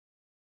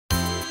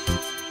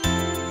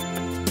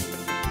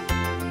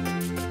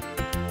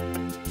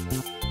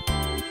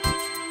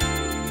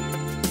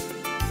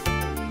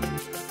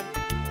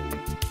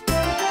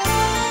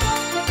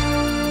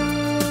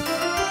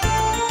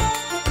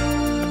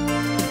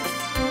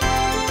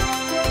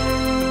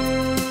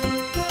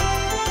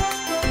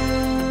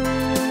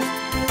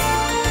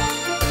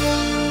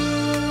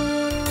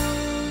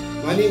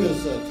My name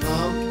is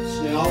Tom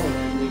Snell, and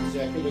I'm the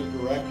Executive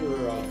Director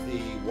of the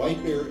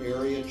White Bear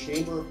Area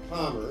Chamber of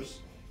Commerce,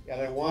 and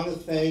I want to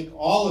thank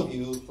all of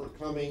you for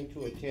coming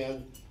to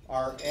attend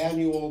our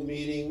annual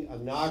meeting,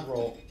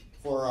 Inaugural,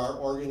 for our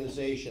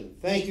organization.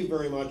 Thank you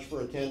very much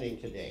for attending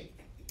today.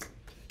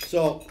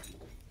 So,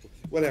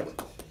 whatever.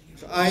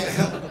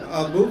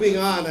 Moving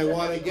on, I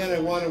want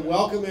to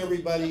welcome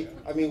everybody.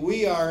 I mean,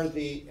 we are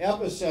the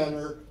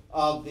epicenter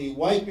of the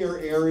White Bear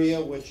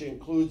area, which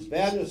includes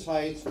Vadnais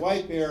Heights,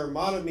 White Bear,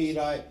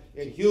 Mahtomedi,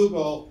 and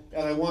Hugo.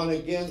 And I want to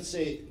again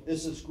say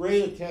this is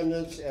great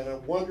attendance and a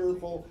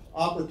wonderful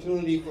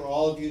opportunity for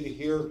all of you to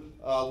hear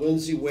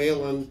Lindsay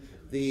Whalen,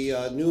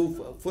 the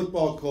new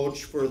football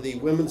coach for the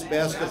women's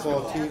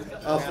basketball team,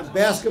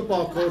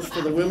 basketball coach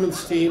for the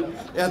women's team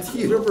at the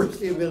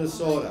University of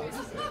Minnesota.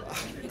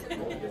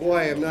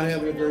 Boy, I'm not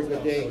having a very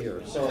good day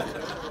here. So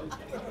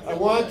I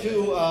want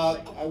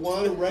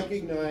to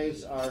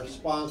recognize our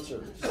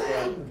sponsors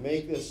that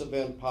make this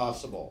event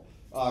possible.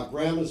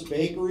 Grandma's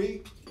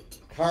Bakery,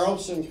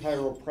 Carlson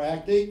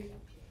Chiropractic,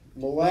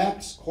 Mille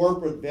Lacs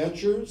Corporate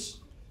Ventures,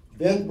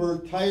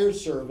 Benberg Tire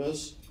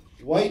Service,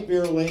 White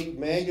Bear Lake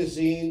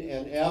Magazine,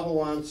 and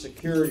Avalon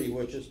Security,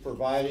 which is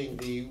providing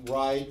the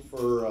ride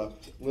for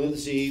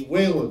Lindsay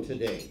Whalen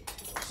today.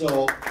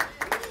 So.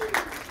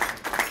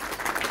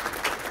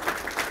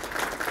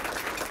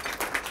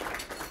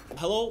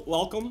 Hello,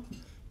 welcome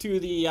to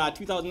the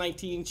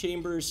 2019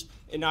 Chamber's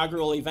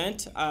inaugural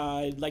event.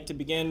 I'd like to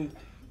begin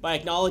by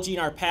acknowledging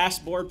our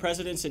past board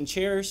presidents and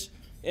chairs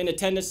in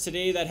attendance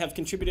today that have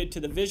contributed to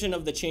the vision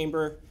of the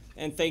Chamber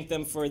and thank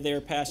them for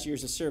their past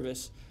years of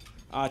service.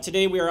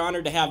 Today we are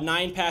honored to have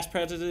 9 past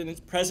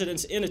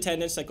presidents in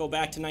attendance that go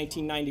back to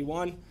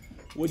 1991.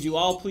 Would you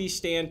all please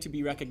stand to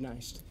be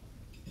recognized?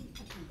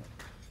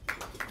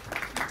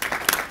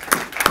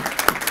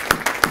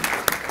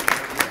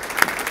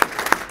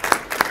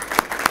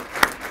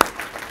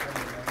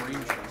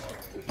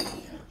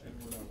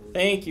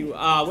 Thank you.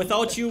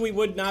 Without you, we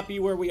would not be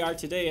where we are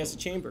today as a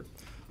chamber.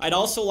 I'd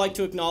also like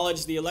to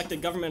acknowledge the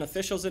elected government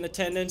officials in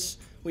attendance.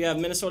 We have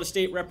Minnesota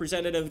State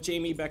Representative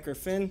Jamie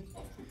Becker-Finn,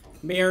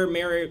 Mayor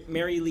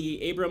Mary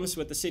Lee Abrams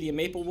with the City of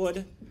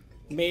Maplewood,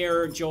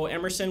 Mayor Joe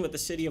Emerson with the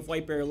City of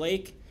White Bear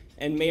Lake,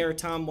 and Mayor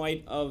Tom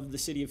White of the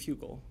City of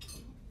Hugo.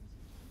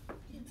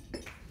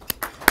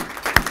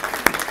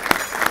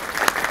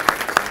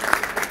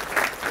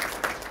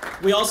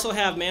 We also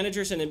have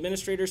managers and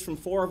administrators from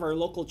 4 of our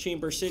local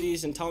chamber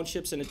cities and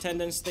townships in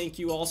attendance. Thank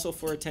you also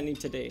for attending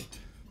today.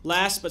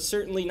 Last but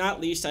certainly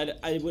not least,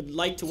 I would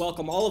like to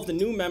welcome all of the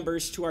new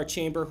members to our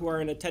chamber who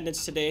are in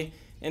attendance today,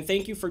 and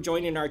thank you for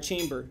joining our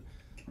chamber.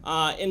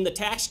 In the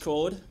tax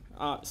code,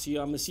 see,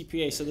 I'm a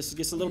CPA, so this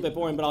gets a little bit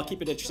boring, but I'll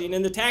keep it interesting.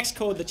 In the tax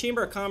code, the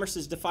Chamber of Commerce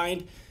is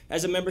defined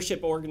as a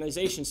membership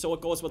organization, so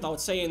it goes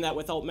without saying that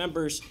without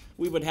members,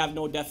 we would have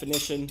no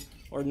definition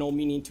or no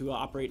meaning to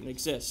operate and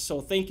exist.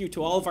 So thank you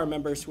to all of our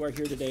members who are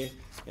here today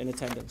in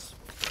attendance.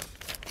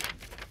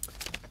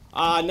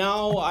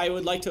 Now I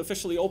would like to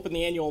officially open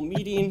the annual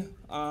meeting.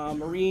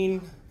 Maureen,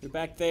 you're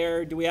back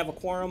there. Do we have a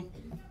quorum?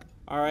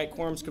 All right,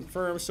 quorum's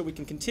confirmed, so we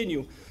can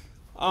continue.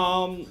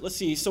 Let's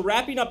see, so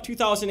wrapping up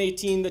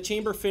 2018, the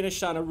Chamber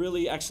finished on a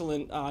really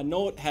excellent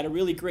note, had a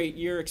really great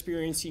year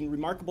experiencing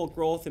remarkable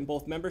growth in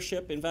both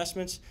membership,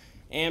 investments,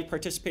 and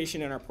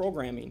participation in our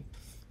programming.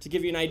 To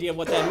give you an idea of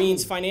what that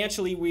means,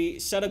 financially we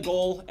set a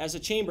goal as a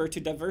Chamber to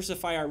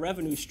diversify our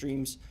revenue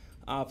streams,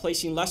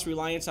 placing less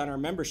reliance on our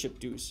membership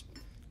dues.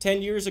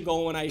 10 years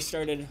ago when I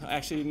started,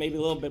 actually maybe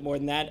a little bit more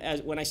than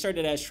that, when I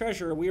started as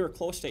treasurer, we were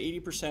close to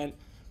 80%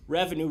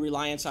 revenue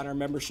reliance on our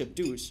membership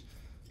dues.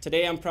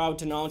 Today I'm proud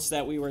to announce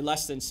that we were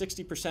less than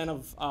 60%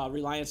 of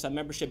reliance on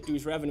membership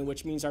dues revenue,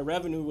 which means our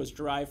revenue was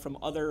derived from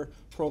other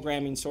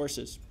programming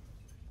sources.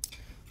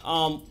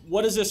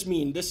 What does this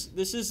mean?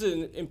 This is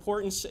an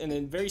importance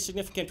and very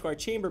significant to our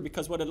chamber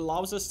because what it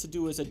allows us to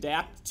do is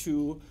adapt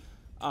to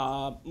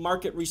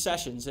market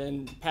recessions,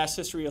 and past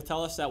history will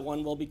tell us that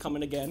one will be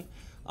coming again.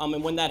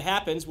 And when that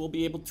happens, we'll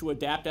be able to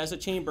adapt as a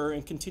chamber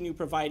and continue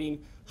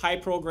providing high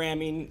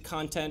programming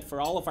content for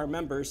all of our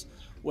members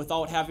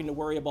without having to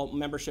worry about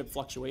membership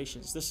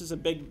fluctuations. This is a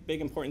big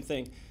important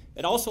thing.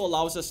 It also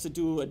allows us to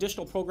do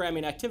additional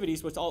programming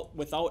activities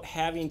without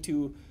having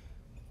to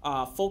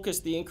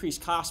focus the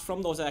increased cost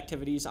from those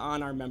activities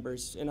on our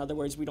members. In other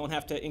words, we don't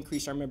have to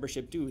increase our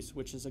membership dues,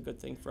 which is a good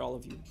thing for all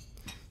of you.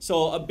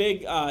 So a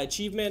big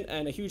achievement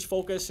and a huge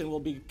focus, and will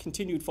be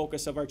continued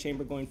focus of our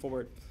chamber going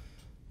forward.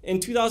 In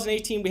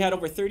 2018, we had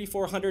over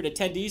 3,400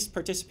 attendees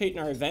participate in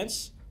our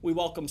events. We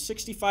welcomed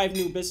 65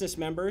 new business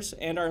members,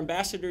 and our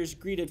ambassadors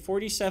greeted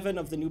 47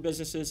 of the new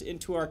businesses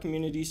into our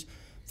communities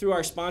through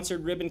our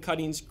sponsored ribbon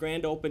cuttings,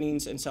 grand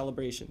openings, and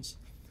celebrations.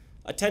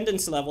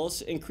 Attendance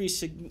levels increased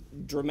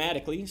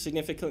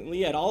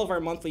significantly at all of our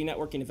monthly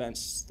networking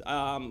events.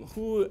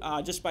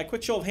 Just by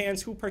quick show of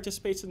hands, who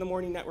participates in the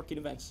morning networking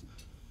events?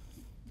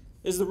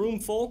 Is the room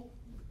full?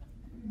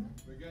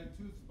 We got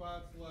 2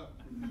 spots left.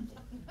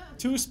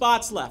 2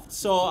 spots left.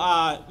 So,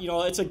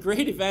 it's a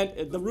great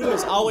event. The room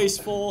is always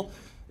full.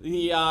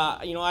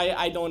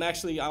 I don't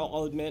actually,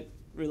 I'll admit,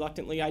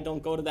 reluctantly. I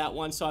don't go to that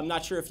one, so I'm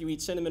not sure if you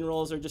eat cinnamon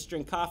rolls or just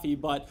drink coffee,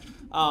 but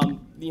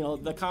you know,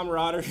 the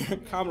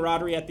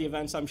camaraderie at the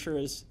events, I'm sure,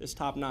 is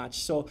top notch.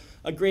 So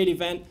a great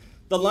event.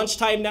 The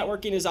lunchtime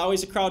networking is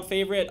always a crowd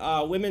favorite.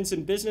 Women's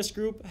in Business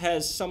Group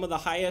has some of the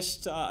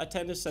highest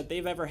attendance that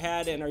they've ever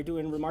had and are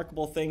doing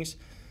remarkable things.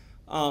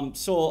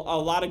 So a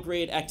lot of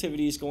great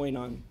activities going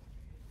on.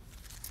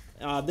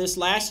 This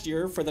last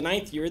year, for the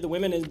 9th year, the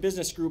Women in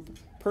Business Group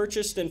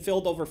purchased and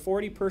filled over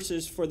 40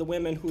 purses for the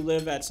women who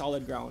live at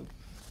Solid Ground.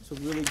 So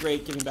really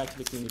great giving back to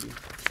the community.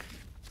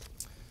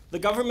 The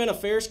Government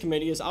Affairs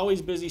Committee is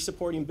always busy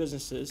supporting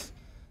businesses.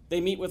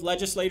 They meet with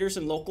legislators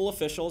and local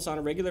officials on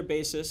a regular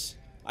basis,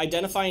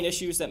 identifying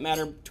issues that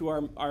matter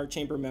to our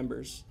chamber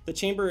members. The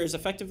chamber is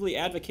effectively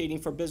advocating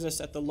for business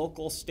at the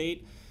local,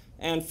 state,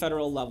 and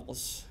federal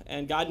levels.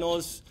 And God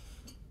knows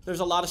there's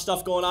a lot of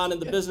stuff going on in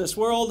the business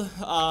world,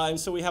 and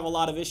so we have a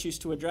lot of issues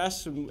to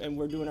address, and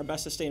we're doing our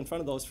best to stay in front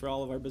of those for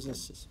all of our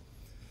businesses.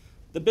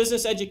 The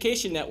Business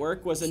Education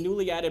Network was a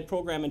newly added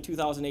program in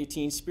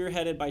 2018,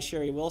 spearheaded by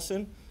Sherry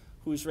Wilson,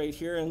 who's right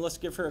here, and let's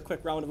give her a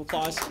quick round of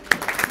applause.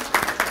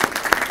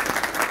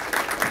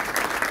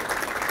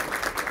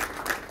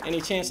 Any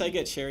chance I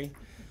get, Sherry?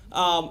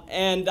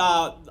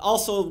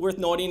 Also worth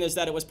noting is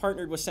that it was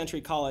partnered with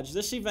Century College.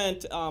 This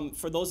event,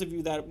 for those of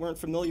you that weren't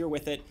familiar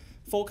with it,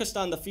 focused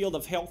on the field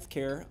of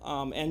healthcare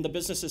and the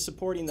businesses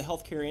supporting the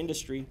healthcare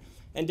industry,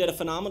 and did a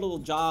phenomenal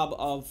job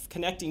of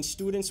connecting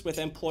students with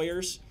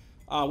employers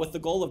with the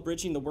goal of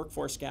bridging the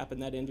workforce gap in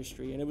that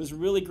industry. And it was a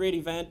really great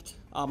event.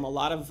 A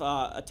lot of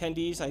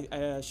attendees.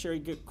 Sherry,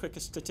 good quick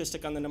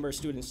statistic on the number of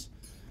students.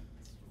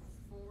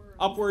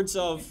 Upwards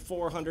of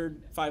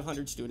 400,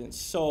 500 students.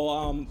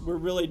 So we're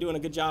really doing a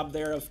good job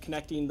there of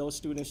connecting those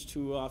students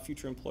to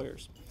future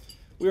employers.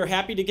 We are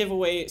happy to give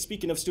away,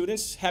 speaking of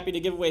students, happy to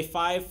give away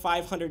 5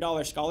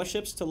 $500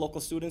 scholarships to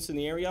local students in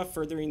the area,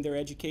 furthering their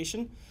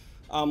education.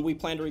 We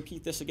plan to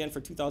repeat this again for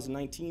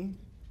 2019.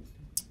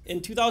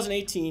 In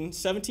 2018,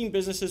 17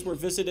 businesses were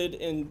visited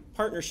in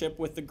partnership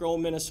with the Grow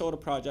Minnesota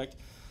project,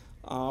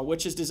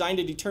 which is designed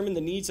to determine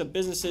the needs of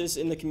businesses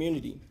in the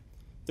community.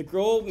 The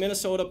Grow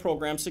Minnesota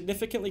program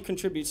significantly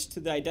contributes to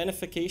the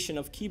identification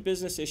of key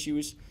business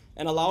issues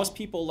and allows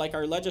people like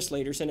our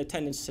legislators in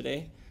attendance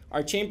today,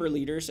 our chamber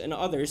leaders, and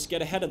others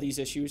get ahead of these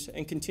issues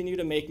and continue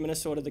to make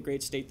Minnesota the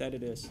great state that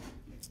it is.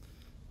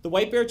 The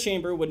White Bear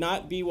Chamber would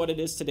not be what it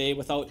is today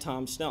without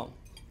Tom Snell.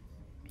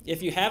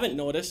 If you haven't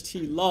noticed,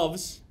 he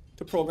loves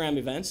to program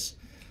events,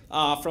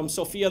 from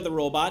Sophia the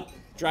Robot,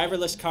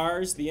 driverless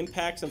cars, the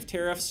impacts of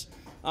tariffs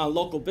on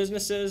local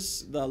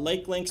businesses, the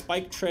Lake Links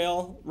Bike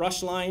Trail,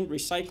 Rush Line,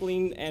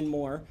 recycling, and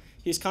more.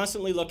 He's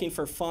constantly looking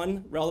for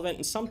fun, relevant,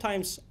 and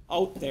sometimes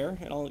out there,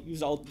 and I'll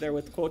use out there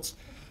with quotes,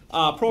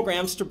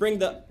 programs to bring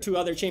to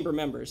other chamber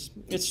members.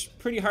 It's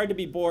pretty hard to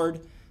be bored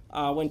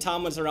when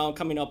Tom was around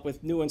coming up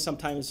with new and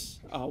sometimes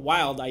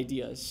wild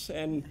ideas.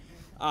 And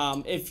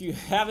if you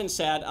haven't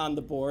sat on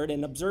the board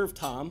and observed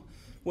Tom,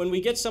 when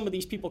we get some of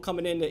these people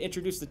coming in to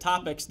introduce the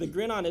topics, the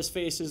grin on his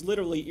face is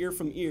literally ear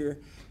from ear.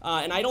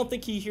 And I don't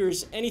think he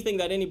hears anything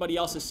that anybody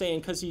else is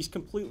saying because he's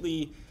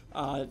completely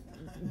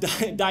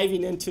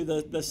diving into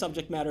the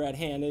subject matter at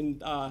hand and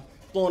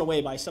blown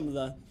away by some of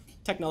the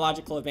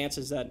technological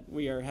advances that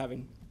we are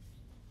having.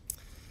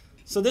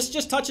 So this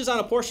just touches on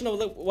a portion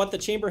of what the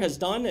chamber has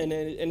done and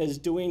is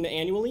doing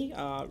annually.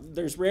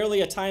 There's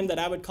rarely a time that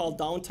I would call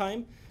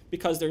downtime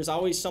because there's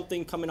always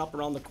something coming up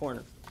around the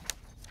corner.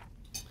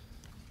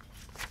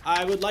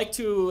 I would like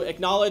to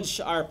acknowledge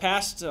our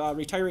past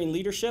retiring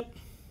leadership.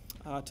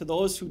 To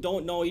those who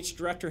don't know, each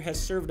director has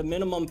served a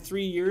minimum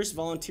 3 years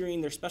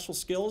volunteering their special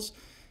skills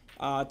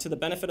to the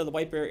benefit of the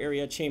White Bear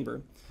Area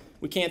Chamber.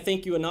 We can't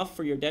thank you enough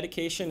for your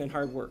dedication and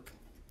hard work.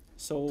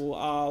 So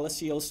let's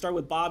see, I'll start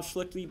with Bob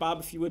Schlickley. Bob,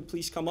 if you would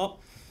please come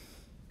up.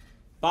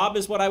 Bob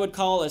is what I would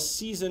call a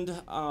seasoned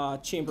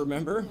chamber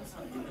member.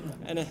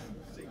 And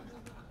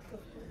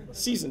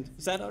seasoned,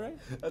 is that all right?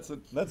 That's a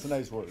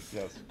nice word,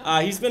 yes.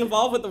 He's been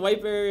involved with the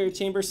White Bear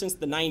Chamber since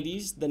the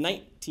 90s, the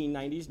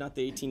 1990s, not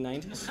the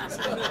 1890s.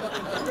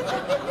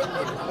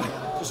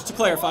 Just to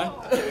clarify.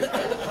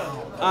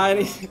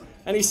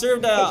 And he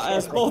served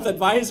as both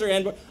advisor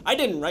and... I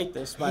didn't write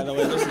this, by the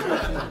way.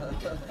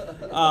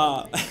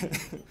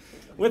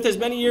 With his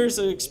many years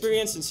of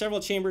experience in several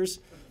chambers,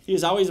 he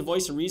is always a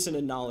voice of reason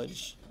and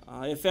knowledge.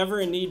 If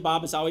ever in need,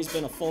 Bob has always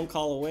been a phone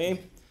call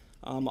away.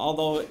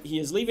 Although he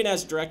is leaving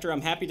as director,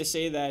 I'm happy to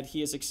say that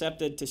he has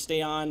accepted to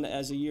stay on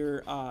as a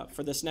year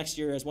for this next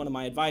year as one of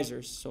my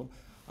advisors. So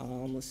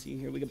let's see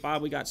here.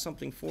 Bob, we got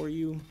something for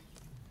you.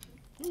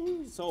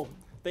 So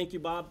thank you,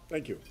 Bob.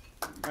 Thank you.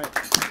 All right.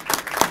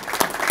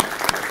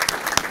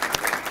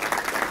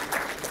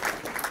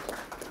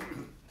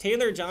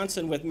 Taylor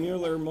Johnson with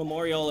Mueller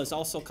Memorial is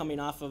also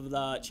coming off of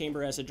the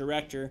chamber as a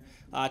director.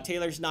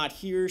 Taylor's not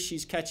here.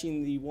 She's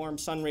catching the warm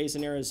sun rays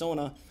in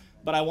Arizona.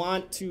 But I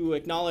want to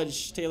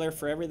acknowledge Taylor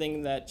for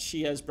everything that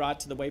she has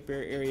brought to the White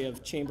Bear Area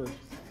of Chamber.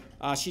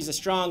 She's a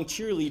strong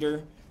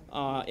cheerleader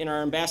in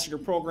our ambassador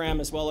program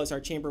as well as our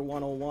Chamber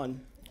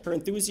 101. Her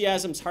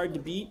enthusiasm is hard to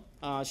beat,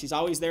 She's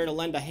always there to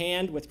lend a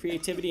hand with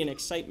creativity and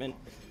excitement.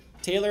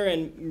 Taylor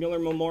and Miller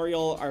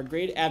Memorial are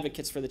great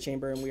advocates for the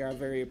Chamber, and we are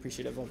very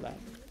appreciative of that.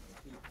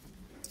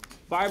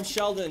 Barb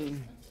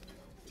Sheldon.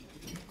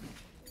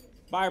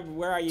 Barb,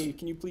 where are you?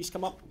 Can you please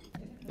come up?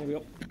 There we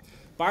go.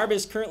 Barb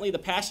is currently the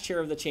past chair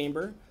of the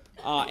Chamber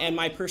and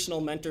my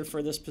personal mentor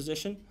for this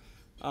position.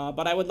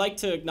 But I would like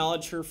to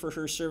acknowledge her for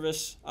her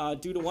service.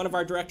 Due to one of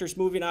our directors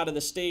moving out of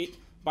the state,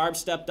 Barb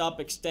stepped up,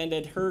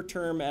 extended her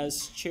term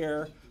as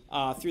chair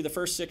through the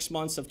first 6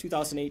 months of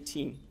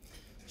 2018.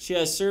 She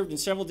has served in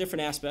several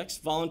different aspects: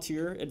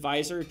 volunteer,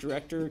 advisor,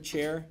 director,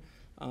 chair,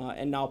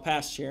 and now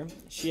past chair.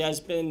 She has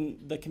been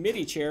the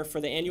committee chair for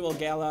the annual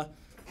gala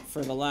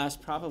for the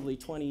last probably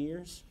 20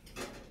 years.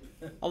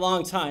 A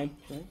long time,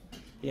 right?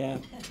 Yeah.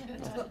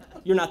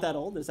 You're not that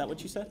old? Is that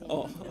what you said?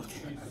 Oh,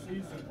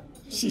 okay.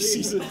 She's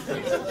seasoned.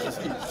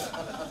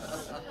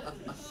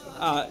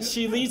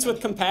 She leads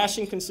with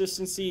compassion,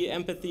 consistency,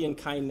 empathy, and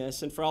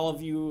kindness. And for all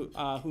of you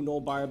who know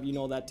Barb, you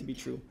know that to be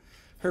true.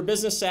 Her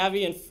business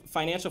savvy and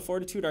financial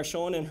fortitude are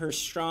shown in her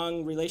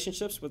strong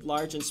relationships with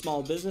large and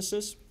small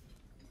businesses,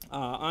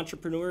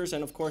 entrepreneurs,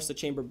 and of course the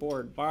Chamber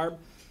Board. Barb,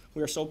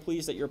 we are so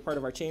pleased that you're a part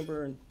of our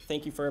Chamber, and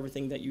thank you for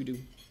everything that you do.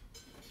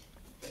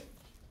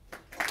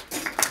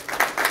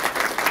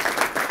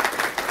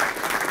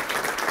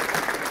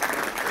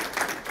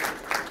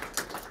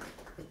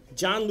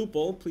 John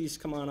Lupo, please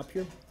come on up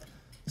here.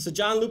 So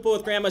John Lupo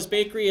with Grandma's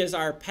Bakery is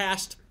our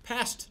past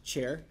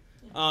chair.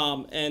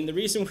 And the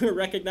reason we're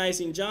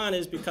recognizing John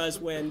is because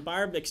when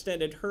Barb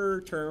extended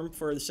her term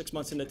for the 6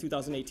 months into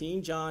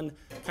 2018, John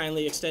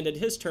kindly extended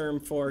his term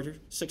for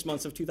 6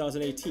 months of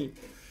 2018.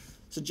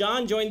 So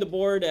John joined the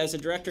board as a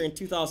director in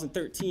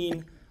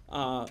 2013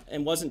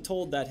 and wasn't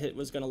told that it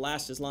was going to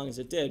last as long as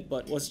it did,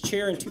 but was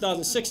chair in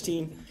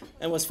 2016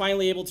 and was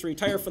finally able to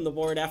retire from the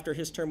board after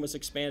his term was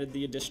expanded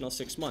the additional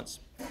 6 months.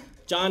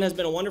 John has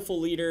been a wonderful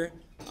leader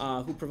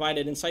who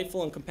provided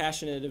insightful and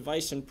compassionate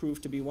advice and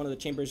proved to be one of the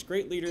Chamber's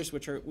great leaders,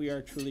 which we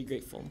are truly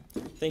grateful.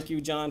 Thank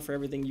you, John, for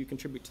everything you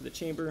contribute to the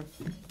Chamber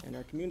and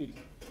our community.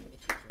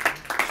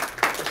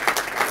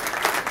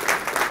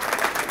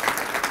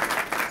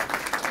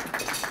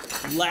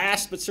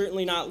 Last but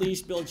certainly not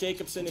least, Bill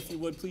Jacobson, if you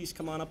would please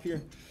come on up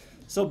here.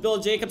 So Bill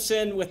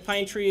Jacobson with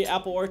Pine Tree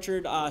Apple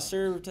Orchard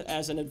served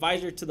as an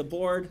advisor to the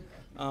board.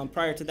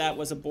 Prior to that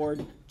was a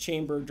board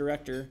chamber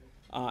director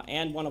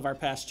and one of our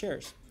past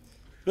chairs.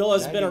 Bill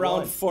has been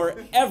around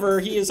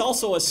forever. He is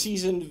also a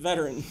seasoned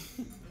veteran.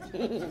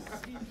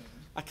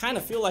 I kind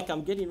of feel like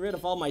I'm getting rid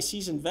of all my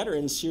seasoned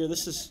veterans here.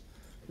 This is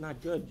not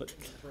good, but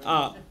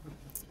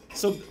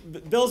so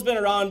Bill's been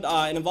around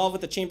and involved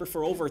with the Chamber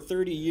for over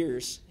 30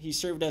 years. He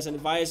served as an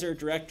advisor,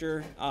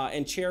 director,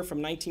 and chair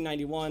from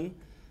 1991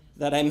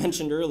 that I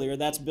mentioned earlier.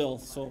 That's Bill.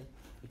 So,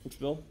 thanks,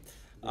 Bill.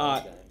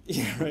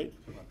 Yeah, right.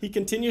 He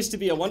continues to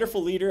be a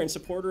wonderful leader and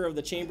supporter of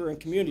the Chamber and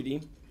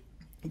community.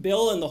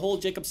 Bill and the whole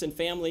Jacobson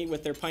family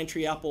with their Pine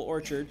Tree Apple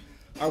Orchard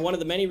are one of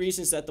the many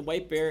reasons that the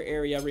White Bear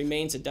area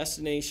remains a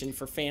destination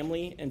for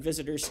family and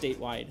visitors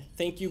statewide.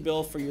 Thank you,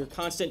 Bill, for your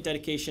constant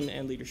dedication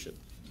and leadership.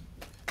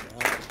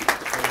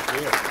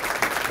 Thank you.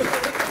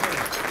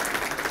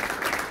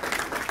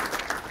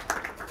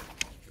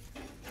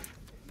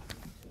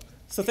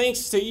 So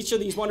thanks to each of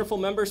these wonderful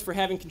members for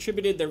having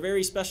contributed their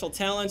very special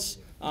talents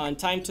and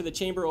time to the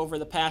Chamber over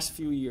the past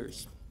few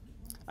years.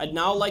 I'd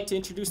now like to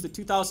introduce the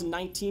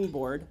 2019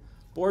 board.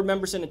 Board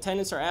members in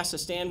attendance are asked to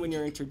stand when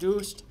you're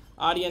introduced.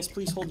 Audience,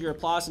 please hold your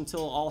applause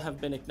until all have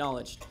been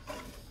acknowledged.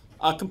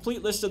 A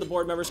complete list of the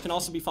board members can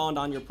also be found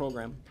on your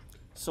program.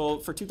 So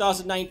for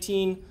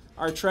 2019,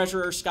 our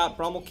treasurer, Scott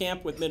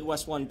Brummelkamp with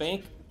Midwest One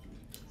Bank,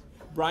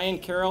 Brian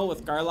Carroll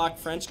with Garlock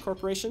French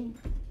Corporation,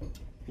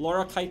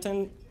 Laura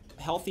Keitan,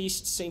 Health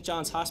East St.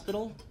 John's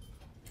Hospital,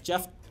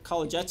 Jeff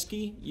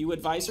Kolajetsky, U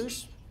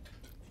Advisors,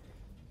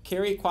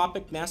 Carrie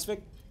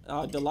Kwapik-Nasvik,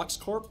 Deluxe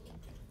Corp,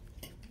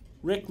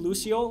 Rick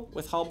Lucio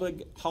with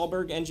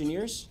Hallberg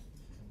Engineers,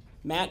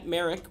 Matt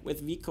Merrick with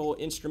Vico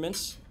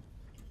Instruments,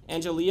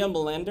 Angelia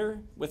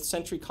Melander with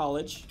Century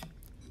College,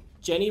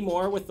 Jenny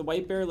Moore with the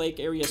White Bear Lake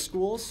Area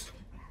Schools,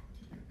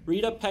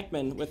 Rita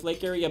Peckman with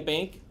Lake Area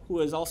Bank, who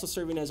is also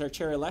serving as our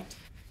chair-elect,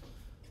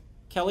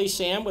 Kelly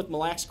Sam with Mille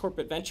Lacs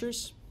Corporate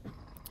Ventures,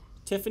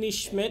 Tiffany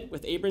Schmidt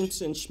with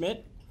Abramson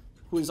Schmidt,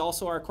 who is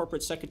also our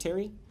corporate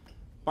secretary,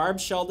 Barb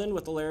Sheldon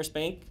with Alaris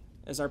Bank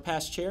as our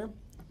past chair,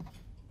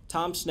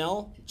 Tom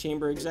Snell,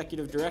 Chamber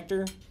Executive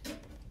Director,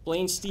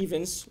 Blaine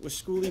Stevens with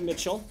Schooley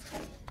Mitchell,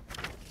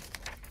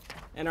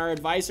 and our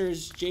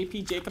advisors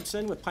J.P.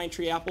 Jacobson with Pine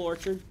Tree Apple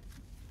Orchard,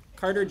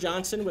 Carter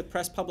Johnson with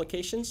Press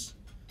Publications,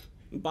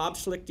 and Bob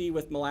Schlichty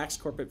with Mille Lacs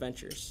Corporate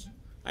Ventures.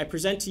 I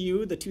present to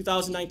you the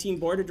 2019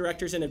 Board of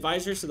Directors and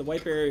Advisors of the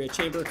White Bear Area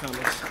Chamber of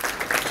Commerce.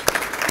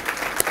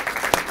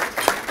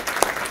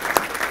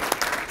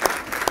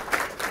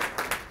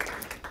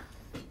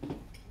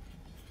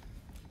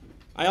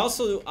 I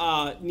also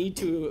need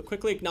to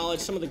quickly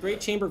acknowledge some of the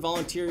great Chamber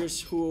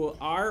volunteers who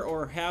are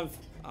or have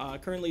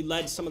currently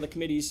led some of the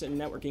committees and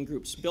networking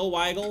groups. Bill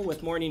Weigel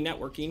with Morning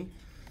Networking,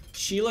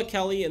 Sheila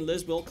Kelly and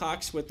Liz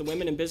Wilcox with the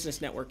Women in Business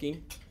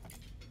Networking,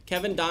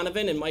 Kevin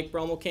Donovan and Mike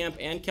Brummelkamp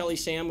and Kelly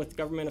Sam with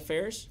Government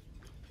Affairs,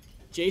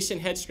 Jason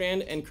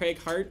Hedstrand and Craig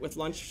Hart with the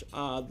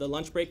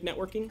Lunch Break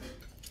Networking,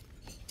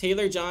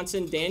 Taylor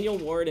Johnson, Daniel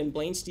Ward, and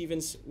Blaine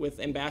Stevens with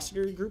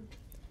Ambassador Group,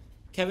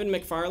 Kevin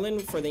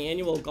McFarland for the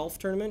annual golf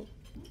tournament,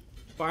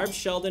 Barb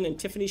Sheldon and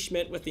Tiffany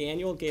Schmidt with the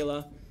annual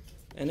gala,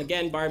 and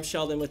again, Barb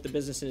Sheldon with the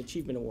Business and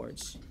Achievement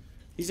Awards.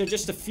 These are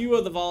just a few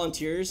of the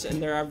volunteers,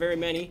 and there are very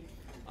many,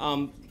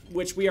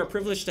 which we are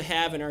privileged to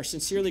have and are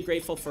sincerely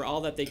grateful for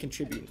all that they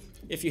contribute.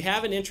 If you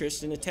have an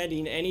interest in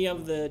attending any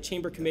of the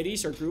Chamber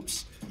committees or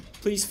groups,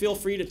 please feel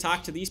free to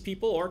talk to these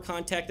people or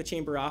contact the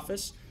Chamber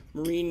office.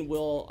 Maureen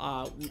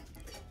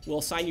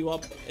will sign you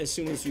up as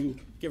soon as you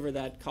give her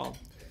that call.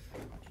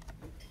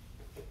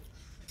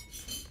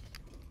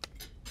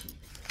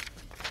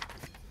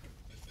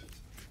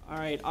 All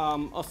right,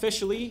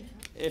 officially,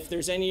 if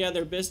there's any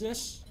other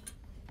business,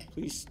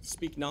 please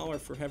speak now or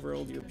forever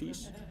hold your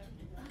peace.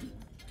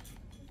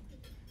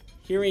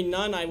 Hearing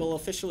none, I will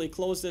officially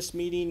close this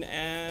meeting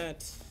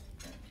at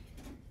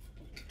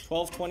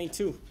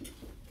 12:22.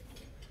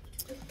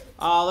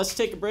 Let's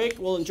take a break.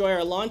 We'll enjoy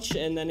our lunch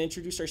and then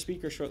introduce our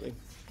speaker shortly.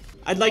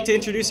 I'd like to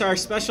introduce our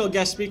special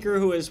guest speaker,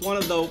 who is one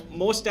of the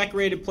most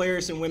decorated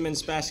players in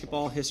women's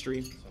basketball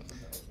history.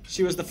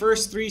 She was the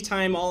first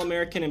three-time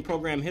All-American in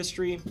program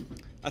history,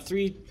 a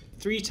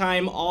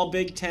three-time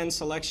All-Big Ten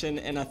selection,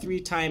 and a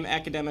three-time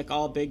academic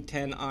All-Big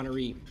Ten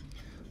honoree.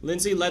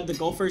 Lindsay led the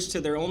Gophers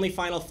to their only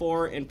Final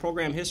Four in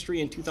program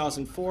history in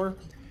 2004.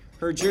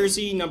 Her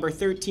jersey, number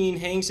 13,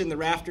 hangs in the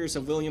rafters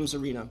of Williams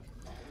Arena.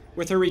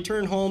 With her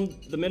return home,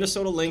 the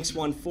Minnesota Lynx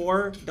won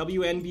 4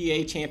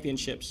 WNBA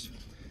championships.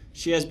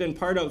 She has been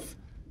part of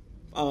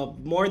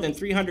more than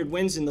 300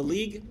 wins in the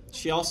league.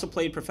 She also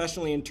played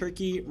professionally in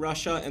Turkey,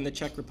 Russia, and the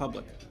Czech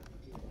Republic.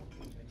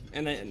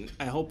 And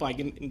I hope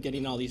I'm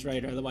getting all these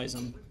right, otherwise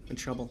I'm in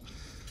trouble.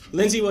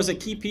 Lindsay was a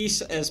key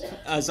piece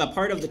as a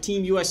part of the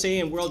Team USA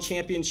and World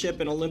Championship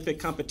and Olympic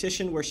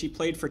competition, where she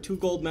played for 2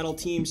 gold medal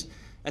teams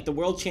at the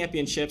World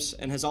Championships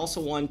and has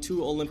also won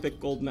 2 Olympic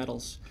gold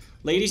medals.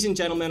 Ladies and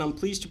gentlemen, I'm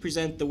pleased to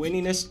present the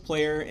winningest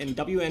player in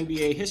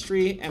WNBA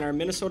history and our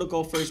Minnesota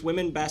Gophers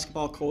women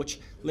basketball coach,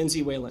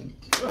 Lindsay Whalen.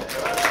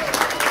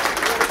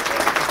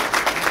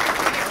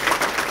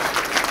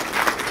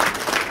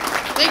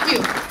 Thank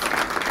you.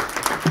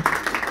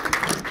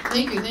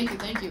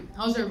 Thank you.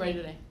 How's everybody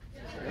today?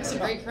 It's a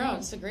great crowd.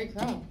 It's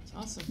It's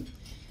awesome.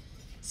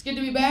 It's good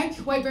to be back.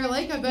 White Bear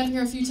Lake, I've been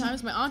here a few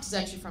times. My aunt is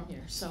actually from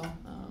here, so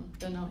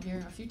been out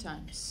here a few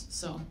times.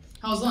 So,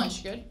 how's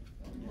lunch? Good?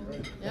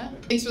 Yeah?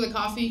 Thanks for the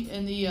coffee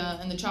and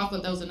the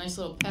chocolate. That was a nice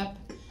little pep.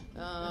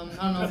 I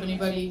don't know if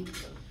anybody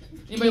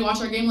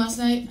watched our game last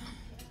night?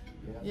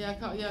 Yeah,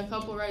 a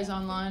couple rides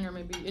online, or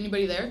maybe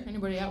anybody there?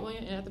 Anybody at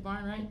William at the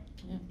barn, right?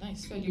 Yeah,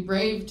 nice, good.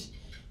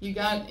 You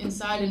got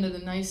inside into the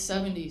nice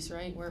 70s,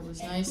 right, where it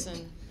was nice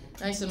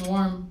and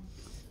warm.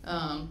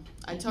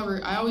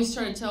 I always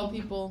try to tell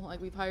people,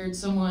 like, we've hired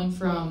someone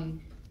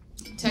from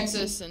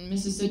Texas and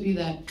Mississippi,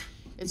 that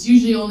it's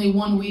usually only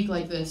 1 week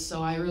like this,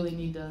 so I really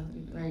need to,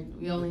 right,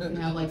 we only can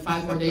have like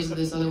 5 more days of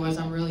this, otherwise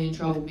I'm really in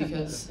trouble,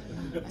 because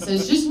I said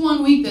it's just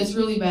 1 week that's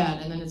really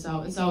bad, and then it's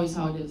always how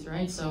it is,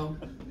 right? So,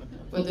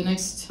 but the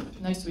next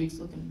week's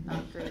looking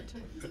not great.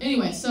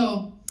 Anyway,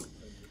 so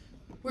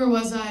where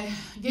was I?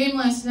 Game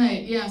last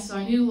night. Yeah, so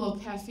I need a little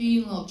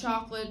caffeine, a little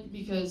chocolate,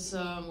 because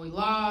we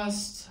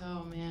lost.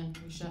 Oh man,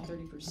 we shot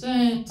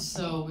 30%,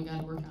 so we got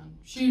to work on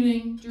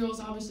shooting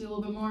drills, obviously a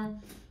little bit more.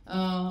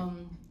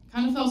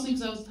 Kind of fell asleep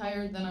because I was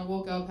tired. Then I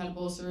woke up, had a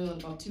bowl of cereal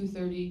at about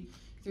 2:30,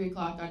 3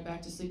 o'clock. Got back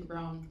to sleep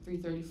around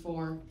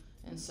 3:34,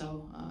 and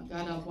so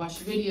got up, watched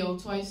the video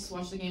twice,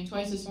 watched the game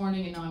twice this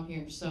morning, and now I'm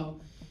here. So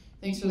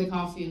thanks for the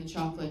coffee and the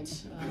chocolate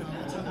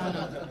to kind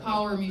of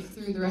power me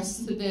through the rest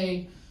of the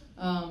day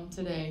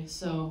today.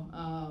 So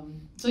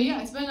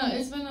yeah, it's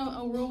been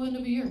a whirlwind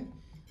of a year.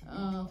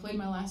 Played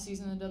my last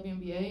season in the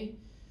WNBA.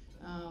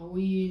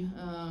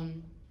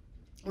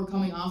 We're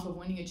coming off of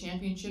winning a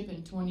championship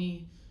in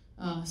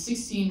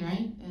 2016,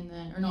 right? And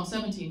then, or no,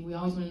 17. We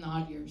always win in the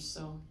odd years.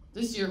 So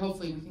this year,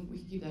 hopefully, we can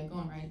keep that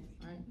going, right?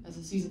 As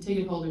a season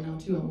ticket holder now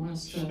too, I want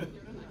us to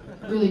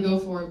really go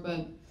for it.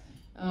 But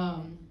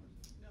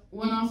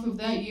went off of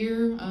that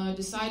year,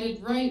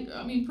 decided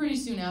pretty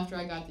soon after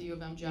I got the U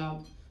of M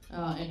job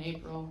in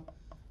April,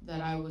 that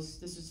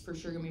this was for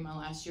sure gonna be my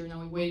last year. Now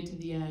we waited to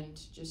the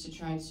end just to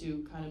try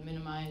to kind of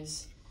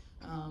minimize.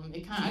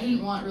 I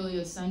didn't want really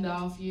a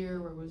send-off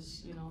year where it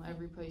was,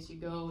 every place you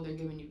go they're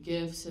giving you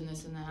gifts and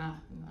this and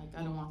that. Like,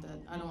 I don't want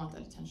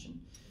that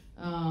attention.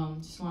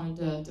 Just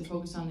wanted to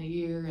focus on the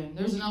year, and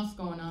there's enough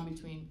going on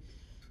between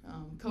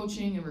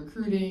coaching and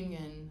recruiting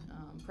and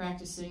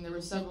practicing. There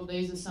were several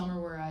days this summer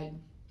where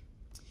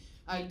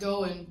I'd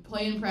go and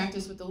play in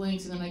practice with the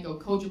Lynx, and then I'd go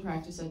coach a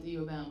practice at the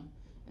U of M.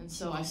 And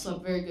so I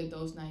slept very good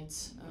those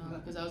nights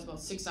because I was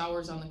about 6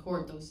 hours on the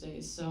court those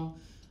days. So,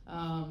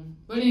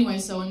 but anyway,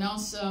 so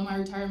announced my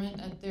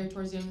retirement there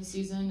towards the end of the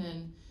season,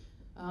 and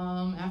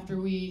After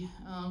we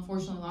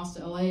unfortunately lost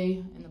to LA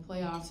in the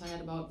playoffs, I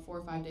had about 4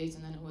 or 5 days,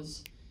 and then it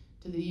was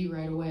to the U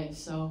right away.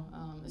 So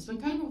it's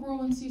been kind of a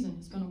whirlwind season.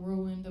 It's been a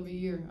whirlwind of a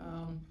year,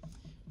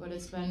 but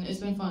it's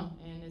been fun,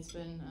 and it's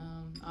been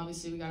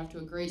obviously we got off to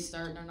a great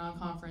start in our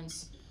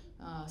non-conference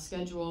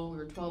schedule. We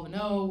were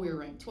 12-0. We were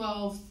ranked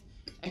 12th.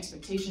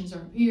 Expectations are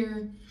up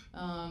here.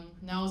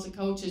 Now as a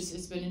coach,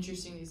 it's been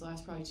interesting these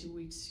last probably 2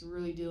 weeks,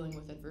 really dealing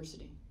with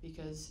adversity,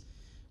 because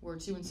we're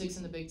 2-6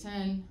 in the Big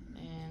Ten,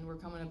 and we're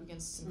coming up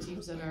against some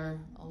teams that are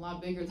a lot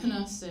bigger than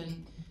us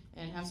and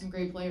have some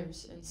great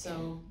players. And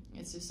so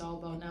it's just all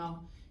about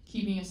now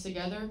keeping us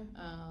together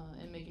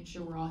and making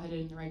sure we're all headed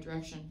in the right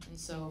direction. And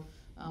so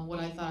what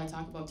I thought I'd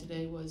talk about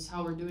today was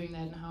how we're doing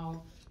that and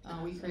how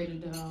we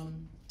created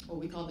what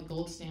we call the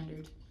gold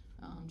standard,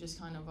 just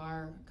kind of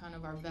our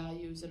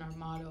values and our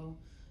motto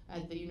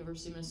at the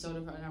University of Minnesota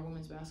in our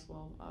women's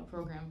basketball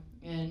program.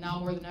 And now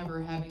more than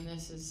ever, having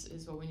this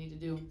is what we need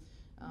to do.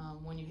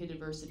 When you hit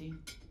adversity,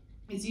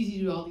 it's easy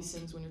to do all these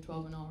things when you're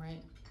 12-0,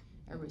 right?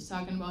 Everybody's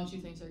talking about you,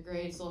 things are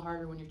great. It's a little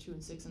harder when you're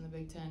 2-6 in the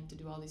Big Ten to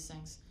do all these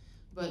things.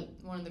 But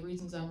one of the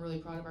reasons I'm really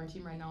proud of our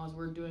team right now is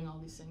we're doing all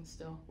these things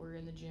still. We're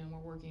in the gym, we're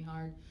working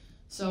hard.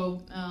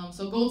 So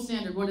gold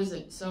standard, what is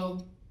it?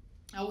 So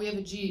we have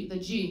the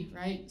G,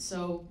 right?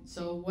 So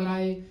what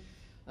I,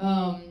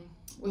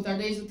 with our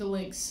days with the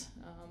Lynx,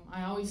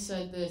 I always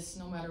said this,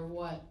 no matter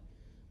what.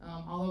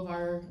 All of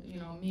our,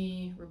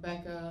 me,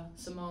 Rebecca,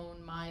 Simone,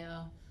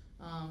 Maya,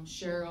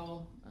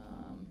 Cheryl,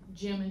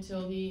 Jim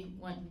until he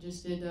went and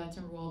just did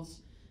Timberwolves,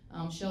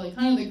 Shelly,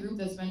 kind of the group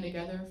that's been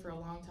together for a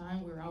long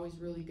time. We were always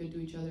really good to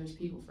each other as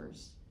people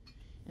first.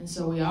 And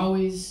so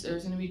there's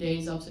going to be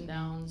days, ups and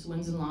downs,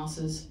 wins and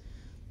losses.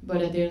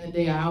 But at the end of the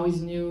day, I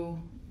always knew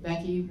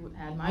Becky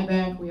had my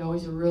back. We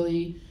always were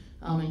really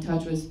in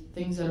touch with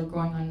things that are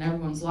going on in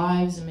everyone's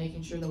lives and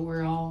making sure that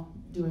we're all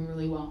doing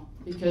really well.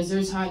 Because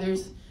there's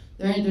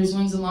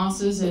wins and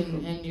losses,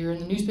 and you're in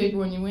the newspaper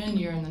when you win,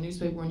 you're in the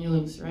newspaper when you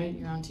lose, right?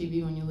 You're on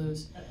TV when you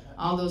lose.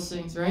 All those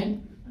things, right?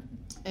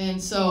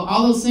 And so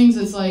all those things,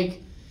 it's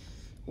like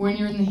when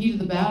you're in the heat of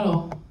the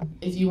battle,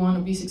 if you want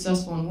to be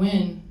successful and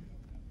win,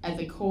 at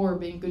the core,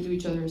 being good to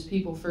each other as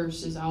people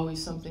first is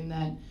always something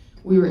that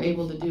we were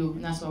able to do,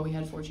 and that's why we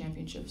had 4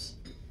 championships.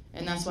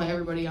 And that's why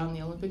everybody on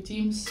the Olympic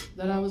teams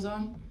that I was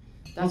on,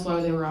 that's why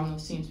they were on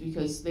those teams,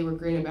 because they were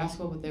great at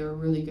basketball, but they were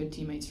really good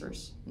teammates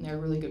first, and they were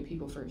really good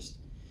people first.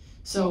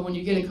 So when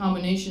you get a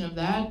combination of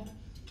that,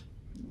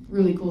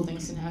 really cool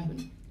things can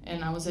happen.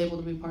 And I was able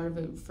to be part of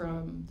it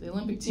from the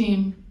Olympic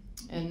team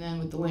and then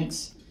with the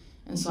Lynx.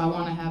 And so I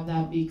want to have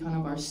that be kind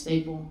of our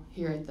staple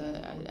here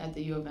at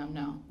the U of M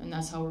now. And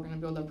that's how we're going to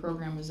build our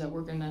program, is that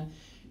we're going to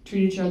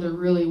treat each other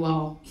really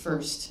well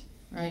first,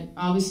 right?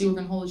 Obviously, we're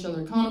going to hold each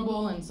other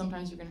accountable, and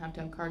sometimes we're going to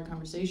have hard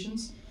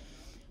conversations.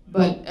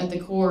 But at the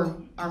core,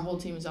 our whole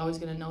team is always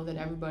going to know that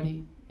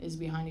everybody is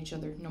behind each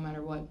other no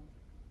matter what.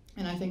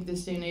 And I think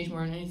this day and age,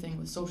 more than anything,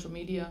 with social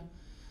media,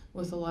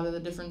 with a lot of the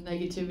different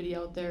negativity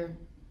out there,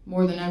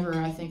 more than ever,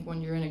 I think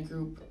when you're in a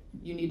group,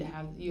 you need to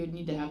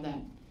have that.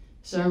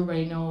 So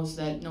everybody knows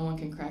that no one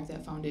can crack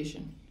that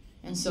foundation.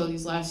 And so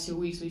these last 2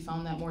 weeks, we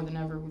found that more than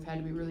ever, we've had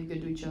to be really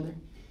good to each other.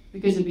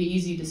 Because it'd be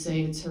easy to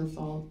say it's her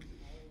fault,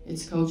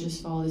 it's coach's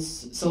fault,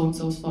 it's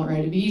so-and-so's fault, right?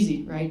 It'd be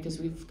easy, right?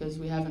 Because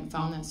we haven't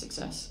found that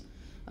success.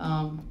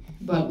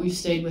 But we've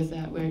stayed with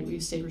that.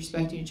 We've stayed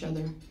respecting each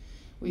other.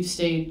 We've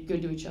stayed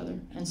good to each other.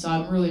 And so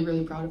I'm really,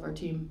 really proud of our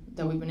team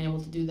that we've been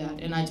able to do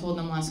that. And I told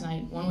them last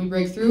night, when we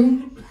break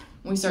through,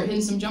 when we start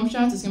hitting some jump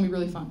shots, it's going to be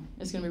really fun.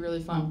 It's going to be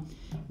really fun.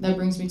 That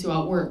brings me to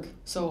outwork.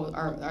 So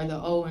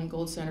the O and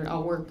gold standard,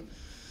 outwork.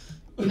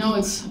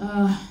 It's,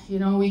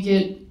 we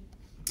get,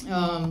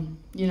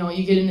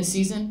 you get in a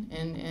season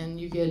and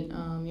you get,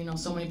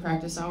 so many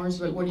practice hours,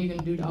 but what are you going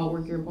to do to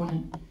outwork your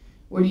opponent?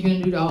 What are you going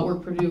to do to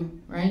outwork Purdue,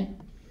 right?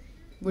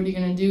 What are you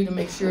going to do to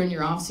make sure in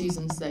your off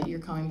seasons that you're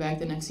coming back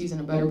the next season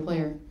a better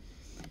player?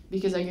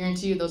 Because I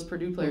guarantee you those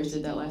Purdue players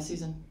did that last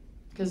season.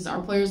 Because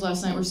our players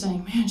last night were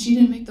saying, man, she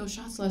didn't make those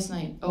shots last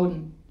night.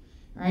 Odin,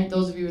 right?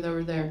 Those of you that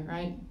were there,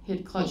 right?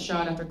 Hit clutch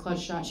shot after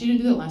clutch shot. She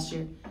didn't do that last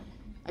year.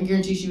 I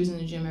guarantee she was in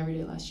the gym every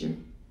day last year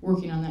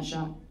working on that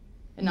shot.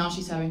 And now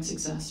she's having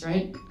success,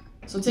 right?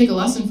 So take a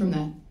lesson from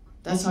that.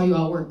 That's how you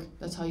outwork.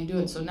 That's how you do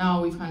it. So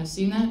now we've kind of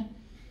seen that,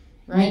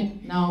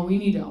 right? Now we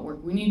need to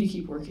outwork. We need to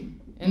keep working.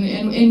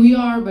 And we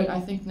are, but I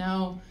think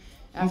now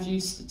after you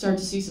start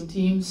to see some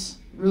teams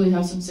really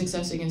have some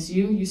success against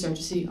you, you start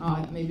to see,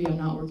 maybe I'm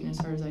not working as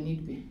hard as I need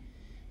to be.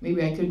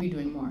 Maybe I could be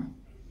doing more.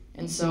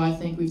 And so I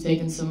think we've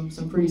taken some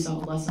pretty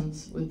solid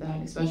lessons with that,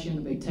 especially in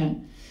the Big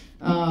Ten.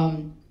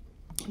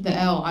 The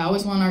L, I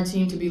always want our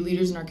team to be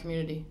leaders in our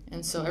community.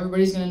 And so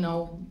everybody's going to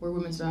know we're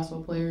women's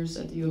basketball players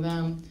at the U of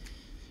M,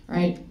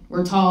 right?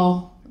 We're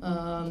tall,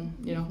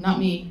 not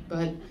me,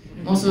 but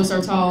most of us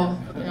are tall.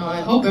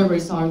 I hope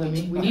everybody's taller than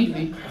me. We need to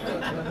be,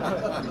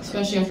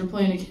 especially after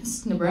playing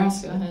against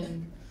Nebraska.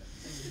 And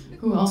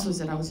who else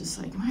was it? I was just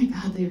like, my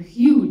God, they're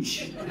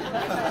huge.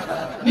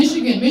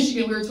 Michigan.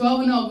 We were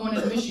 12-0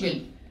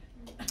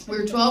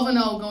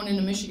 going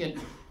into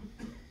Michigan.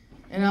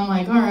 And I'm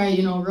like, all right,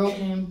 you know, road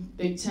game,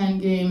 Big Ten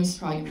game is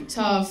probably gonna be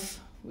tough.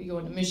 We go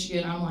into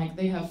Michigan. I'm like,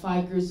 they have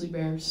 5 grizzly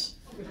bears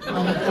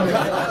on the court.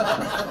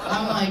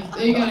 I'm like,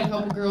 they got a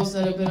couple girls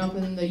that have been up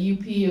in the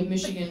UP of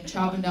Michigan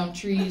chopping down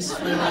trees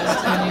for the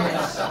last 10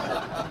 years.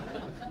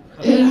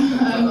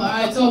 And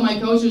I told my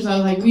coaches, I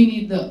was like, we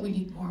need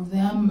more of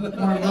them,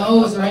 more of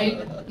those, right?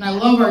 And I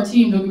love our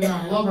team. Don't get me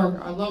wrong,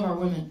 I love our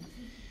women,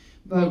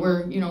 but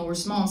we're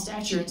small in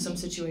stature in some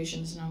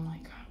situations. And I'm like,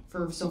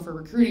 for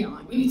recruiting, I'm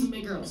like, we need some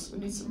big girls. We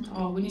need some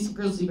tall. We need some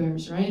grizzly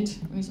bears, right?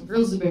 We need some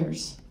grizzly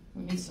bears.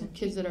 We need some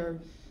kids that are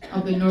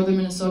up in northern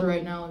Minnesota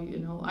right now, you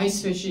know,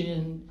 ice fishing,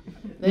 and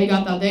they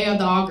have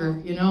the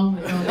auger, you know.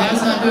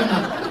 Dad's not doing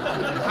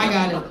that. I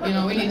got it. You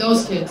know, we need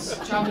those kids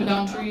chopping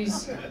down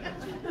trees,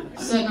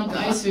 setting up the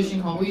ice fishing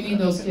hole. We need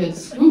those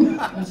kids. Whew,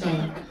 I'm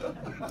sorry.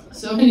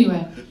 So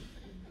anyway,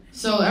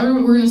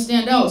 we're gonna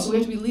stand out. So we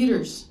have to be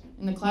leaders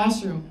in the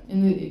classroom,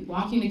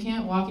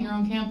 walking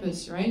around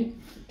campus, right?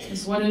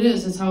 It's what it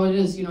is. It's how it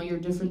is. You know, you're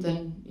different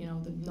than, you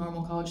know, the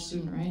normal college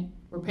student, right?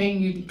 We're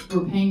paying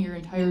your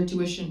entire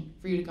tuition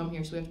for you to come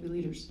here, so we have to be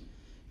leaders,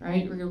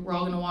 right? We're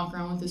all gonna walk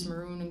around with this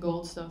maroon and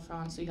gold stuff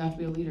on, so you have to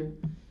be a leader,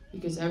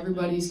 because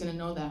everybody's gonna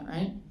know that,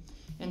 right?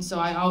 And so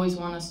I always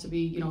want us to be,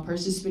 you know,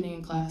 participating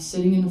in class,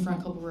 sitting in the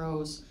front couple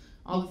rows,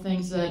 all the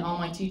things that all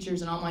my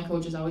teachers and all my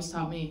coaches always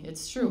taught me.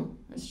 It's true.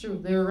 It's true.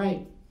 They were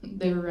right.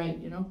 They were right,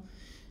 you know.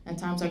 At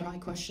times I probably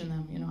question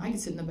them. You know, I could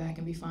sit in the back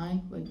and be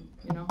fine, but,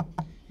 you know,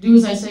 do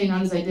as I say,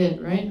 not as I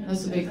did, right?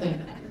 That's the big thing.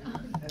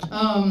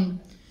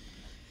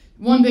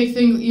 One big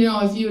thing, you know,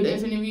 if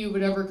any of you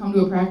would ever come to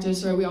a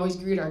practice, right, we always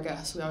greet our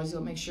guests. We always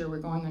make sure we're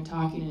going and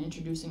talking and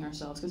introducing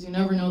ourselves, because you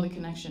never know the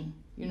connection.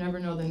 You never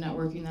know the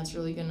networking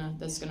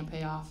that's gonna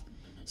pay off.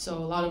 So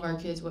a lot of our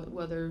kids,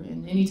 whether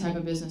in any type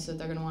of business that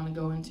they're gonna want to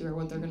go into or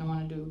what they're gonna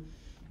want to do,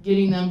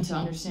 getting them to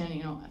understand,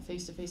 you know,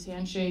 face-to-face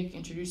handshake,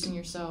 introducing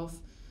yourself,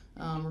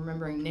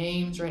 remembering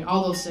names, right?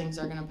 All those things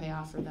are gonna pay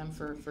off for them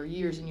for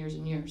years and years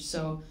and years.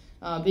 So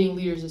being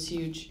leaders is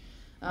huge.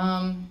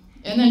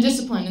 And then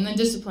discipline.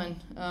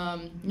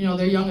 You know,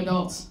 they're young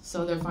adults,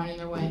 so they're finding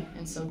their way,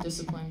 and so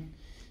discipline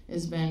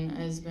has been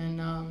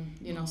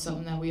you know,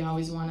 something that we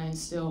always want to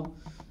instill.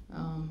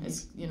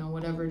 It's, you know,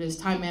 whatever it is,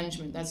 time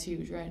management. That's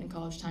huge, right? In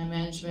college, time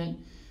management,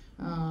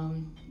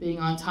 being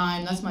on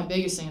time. That's my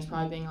biggest thing, is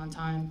probably being on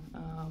time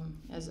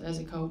as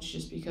a coach,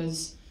 just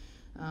because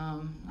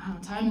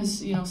time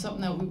is, you know,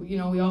 something that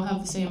we all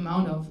have the same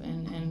amount of,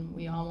 and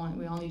we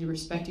all need to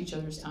respect each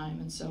other's time,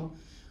 and so.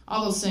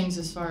 All those things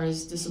as far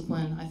as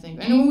discipline, I think.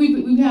 And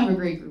we have a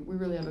great group. We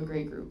really have a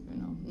great group. You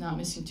know, not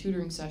missing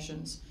tutoring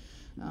sessions,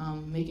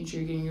 making sure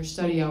you're getting your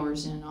study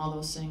hours in, all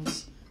those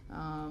things.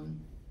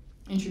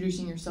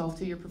 Introducing yourself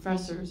to your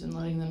professors and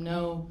letting them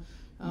know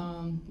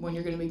when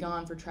you're going to be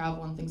gone for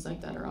travel and things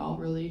like that are all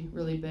really,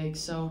 really big.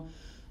 So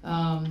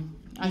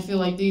I feel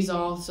like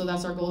so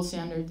that's our gold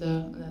standard,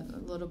 a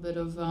little bit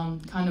of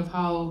kind of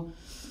how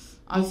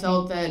I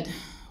felt that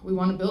we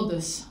want to build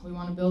this.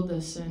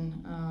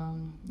 And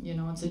you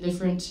know, it's a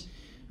different.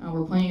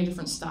 We're playing a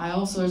different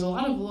style, so there's a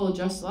lot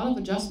of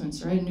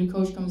adjustments, right? A new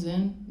coach comes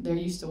in, they're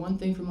used to one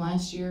thing from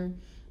last year.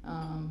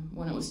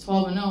 When it was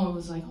 12-0, it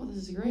was like, oh, this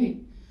is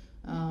great.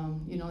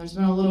 You know, there's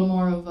been a little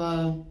more of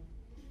I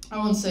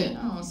don't want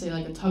to say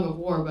like a tug of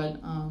war, but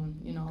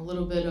you know, a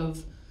little bit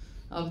of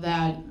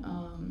that.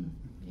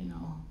 You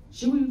know,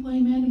 should we be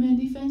playing man-to-man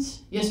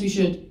defense? Yes, we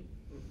should.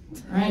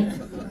 Right?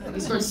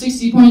 We scored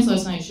 60 points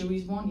last night. Should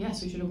we have won?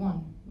 Yes, we should have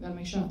won. We gotta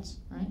make shots,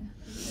 right?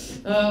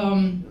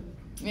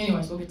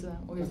 Anyways, we'll get to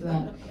that.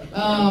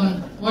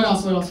 What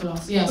else?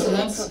 Yeah, so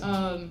that's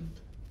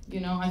you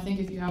know, I think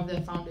if you have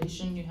that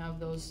foundation, you have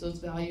those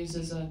values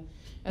as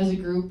a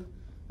group,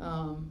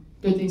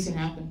 good things can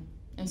happen.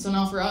 And so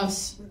now for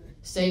us,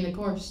 stay the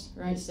course,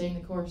 right? Staying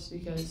the course,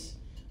 because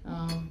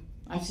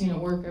I've seen it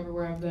work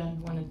everywhere I've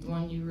been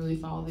when you really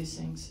follow these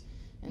things.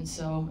 And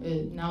so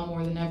now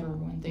more than ever,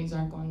 when things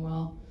aren't going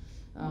well,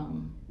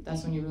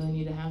 that's when you really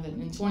need to have it.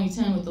 In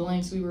 2010 with the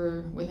Lynx,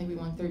 I think we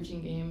won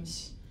 13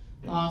 games,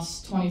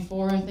 lost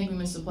 24. I think we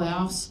missed the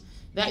playoffs.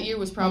 That year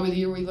was probably the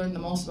year we learned the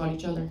most about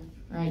each other,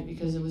 right?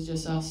 Because it was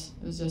just us.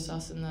 It was just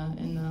us in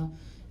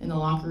the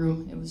locker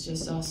room. It was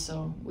just us.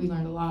 So we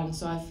learned a lot. And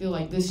so I feel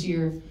like this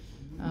year,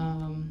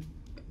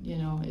 you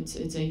know,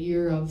 it's a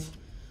year of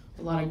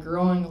a lot of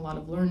growing, a lot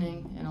of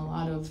learning, and a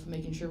lot of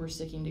making sure we're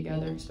sticking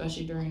together,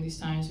 especially during these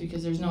times,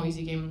 because there's no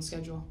easy game on the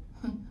schedule.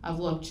 I've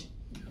looked.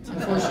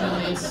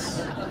 Unfortunately,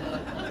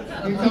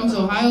 here comes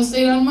Ohio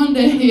State on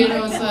Monday. You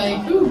know, it's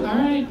like, whew, all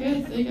right,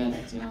 good. They got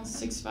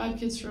 6'5"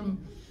 kids from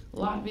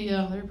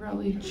Latvia. They're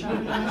probably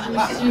chopping down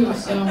trees too.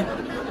 So,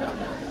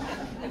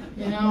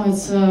 you know,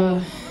 it's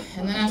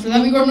and then after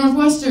that we go to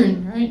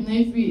Northwestern, right? And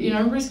they've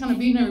everybody's kind of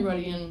beating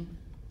everybody. And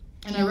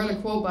I read a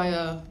quote by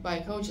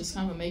a coach. It's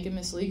kind of a make and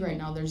miss league right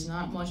now. There's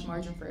not much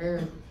margin for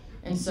error.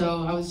 And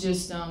so I was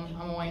just on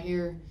my way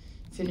here,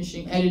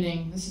 finishing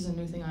editing. This is a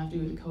new thing I have to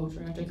do with the coach,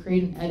 right? I have to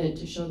create an edit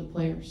to show the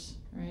players,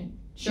 right?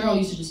 Cheryl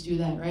used to just do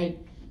that, right?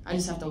 I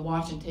just have to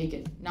watch and take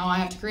it. Now I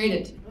have to create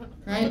it,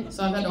 right?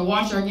 So I've had to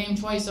watch our game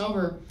twice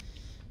over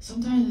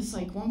sometimes it's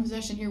like one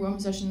possession here, one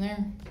possession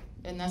there,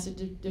 and that's a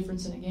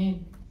difference in a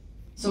game.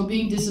 So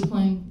being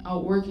disciplined,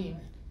 outworking,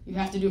 you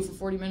have to do it for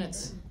 40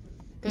 minutes.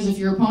 Because if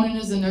your opponent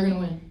is, then they're going to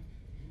win.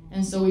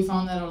 And so we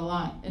found that out a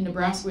lot. In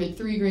Nebraska, we had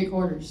 3 great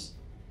quarters.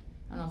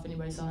 I don't know if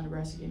anybody saw the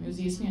Nebraska game. It was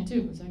ESPN too.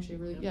 It was actually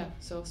really, yeah.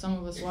 So some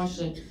of us watched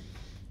it.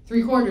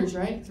 3 quarters,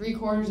 right? 3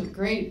 quarters of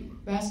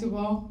great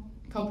basketball.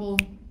 A couple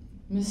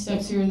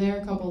missteps here or there,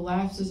 a couple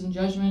lapses in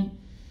judgment,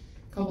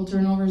 a couple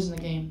turnovers in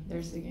the game.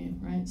 There's the game,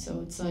 right?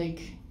 So it's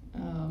like,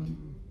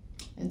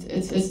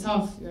 it's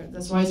tough.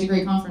 That's why it's a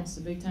great conference,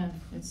 the Big Ten.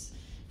 It's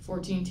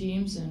 14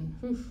 teams, and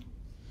whew.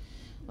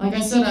 Like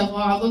I said,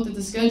 I've looked at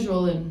the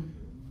schedule, and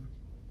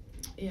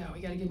yeah, we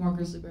got to get more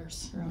Grizzly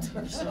Bears around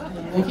here. So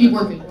yeah, we'll keep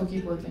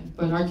working.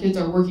 But our kids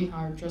are working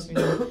hard. Trust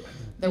me,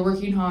 they're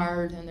working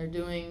hard, and they're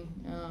doing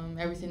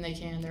everything they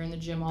can. They're in the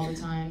gym all the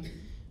time,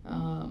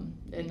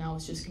 and now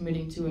it's just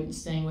committing to it and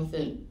staying with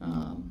it,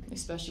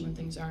 especially when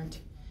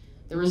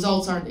the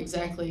results aren't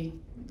exactly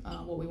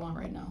what we want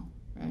right now,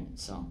 right?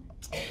 So,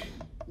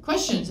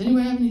 questions?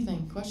 Anybody have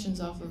anything? Questions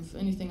off of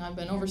anything? I've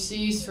been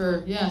overseas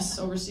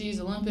overseas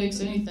Olympics,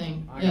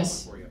 anything? I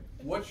Yes. have one for you.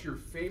 What's your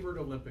favorite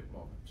Olympic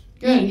moment?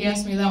 Good. He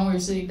asked me that when we were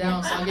sitting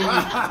down, so I'll give you.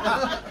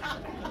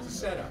 It's a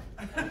setup.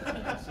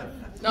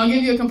 I'll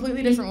give you a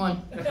completely different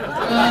one.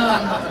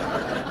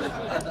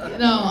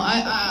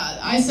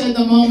 I said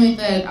the moment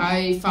that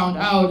I found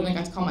out and I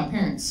got to call my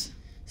parents.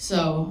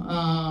 So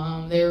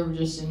they were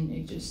just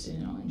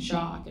in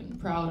shock and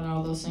proud and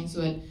all those things.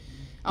 But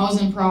I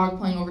was in Prague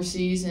playing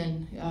overseas,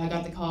 and I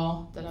got the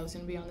call that I was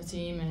going to be on the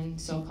team, and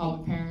so I called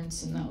my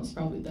parents, and that was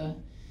probably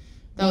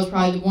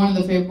one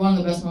of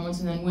the best moments.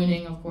 And then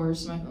winning, of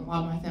course, a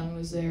lot of my family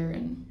was there,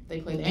 and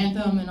they played the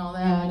anthem and all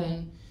that.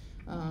 And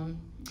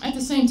at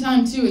the same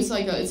time, too, it's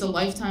a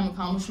lifetime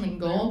accomplishment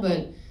and goal.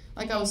 But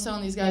like I was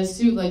telling these guys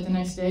too, like the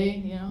next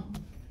day,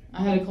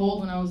 I had a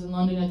cold when I was in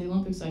London at the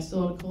Olympics. I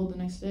still had a cold the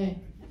next day.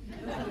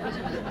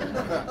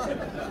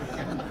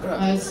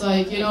 It's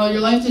like, your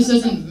life just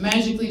doesn't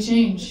magically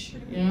change,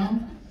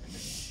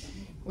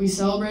 We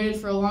celebrated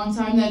for a long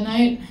time that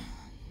night,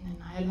 and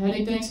I had a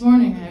headache the next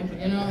morning.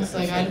 It's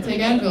like I had to take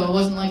Advil. It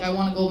wasn't like I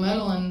won a gold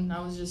medal and I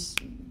was just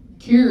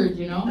cured,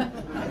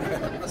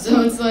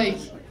 So it's like,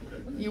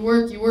 you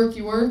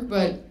work,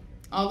 but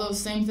all those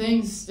same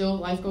things, still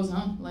life goes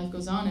on,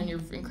 and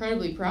you're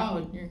incredibly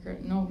proud.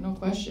 No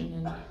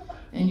question,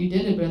 and you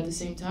did it, but at the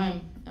same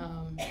time,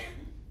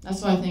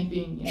 that's why I think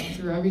being,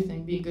 through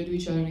everything, being good to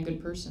each other and a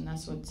good person,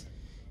 that's what's,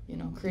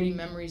 creating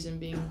memories and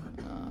being,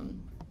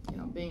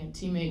 being a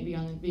teammate,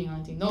 being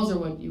on a team. Those are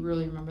what you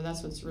really remember.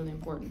 That's what's really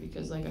important,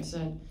 because like I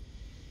said,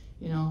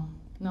 now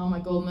my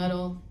gold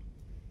medal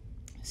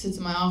sits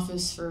in my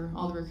office for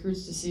all the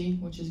recruits to see,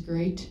 which is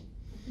great.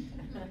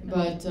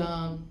 But,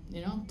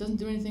 it doesn't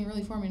do anything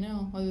really for me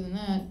now other than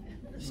that.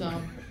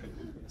 So,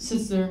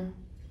 sits there.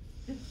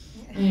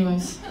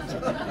 Anyways.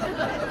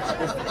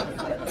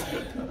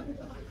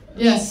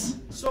 Yes.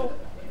 So,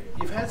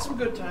 you've had some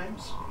good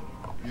times.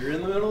 You're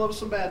in the middle of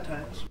some bad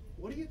times.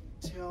 What do you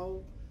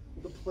tell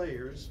the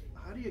players?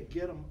 How do you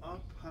get them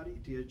up?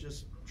 Do you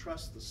just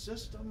trust the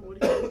system?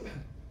 What do you do?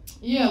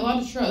 Yeah, a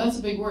lot of trust. That's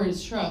a big word,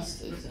 is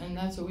trust. And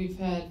that's what we've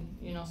had,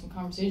 some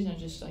conversations,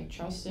 just like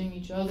trusting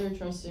each other,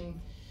 trusting,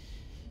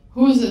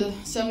 who is it,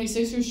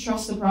 76ers,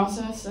 trust the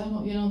process, that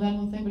whole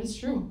thing. But it's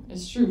true.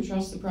 It's true.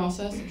 Trust the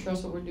process and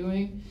trust what we're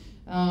doing.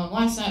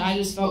 Last night, I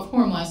just felt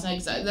for him last night,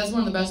 because that's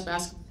one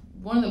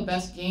of the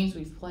best games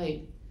we've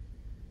played.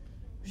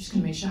 We're just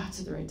going to make shots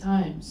at the right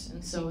times.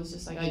 And so it's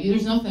just like,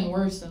 there's nothing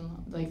worse than,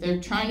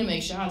 they're trying to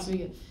make shots.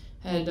 We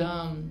had,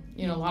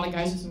 a lot of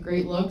guys with some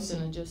great looks,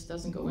 and it just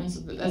doesn't go in.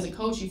 So as a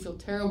coach, you feel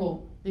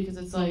terrible, because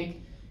it's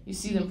like you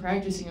see them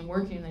practicing and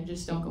working, and they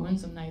just don't go in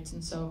some nights.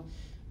 And so,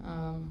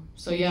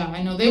 yeah,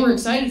 I know they were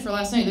excited for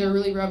last night. They were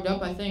really revved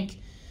up, I think.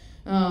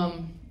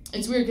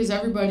 It's weird because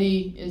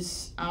everybody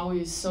is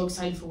always so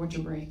excited for winter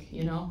break,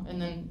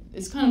 and then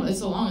it's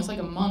so long. It's like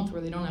a month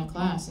where they don't have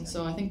class, and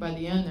so I think by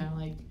the end they're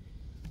like,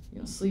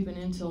 sleeping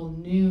until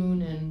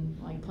noon and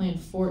like playing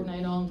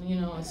Fortnite all,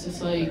 it's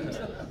just like,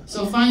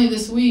 so finally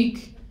this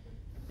week,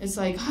 it's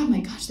like, oh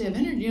my gosh, they have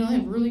energy, they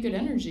have really good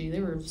energy.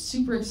 They were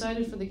super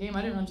excited for the game.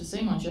 I didn't have to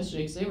say much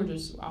yesterday because they were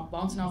just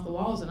bouncing off the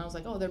walls, and I was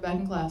like, oh, they're back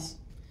in class.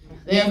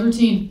 They have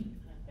routine.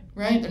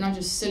 Right? They're not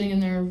just sitting in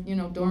their,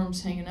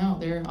 dorms hanging out.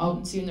 They're out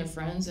and seeing their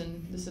friends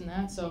and this and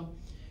that. So,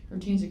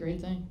 routine's a great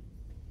thing.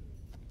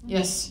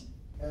 Yes?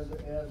 As a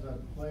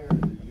player to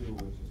you,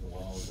 which is a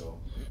while ago,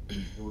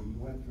 you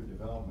went through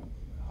development.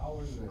 How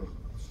are the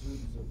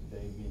students of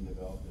today being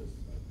developed as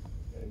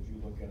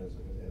you look at as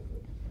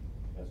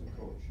a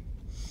coach?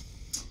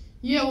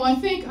 Yeah, well, I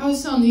think I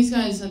was telling these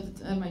guys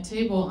at my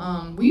table.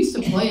 We used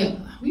to play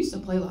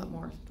a lot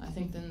more, I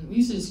think, than we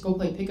used to just go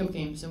play pickup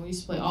games, and we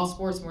used to play all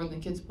sports more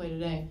than kids play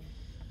today.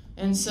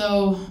 And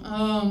so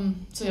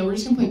yeah, we're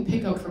just gonna play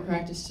pickup for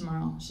practice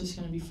tomorrow. It's just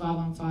gonna be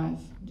 5-on-5,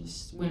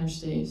 just winner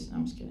stays. No,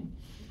 I'm just kidding.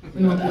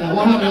 We won't do that.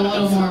 We'll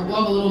have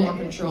a little more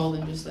control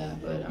than just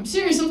that. But I'm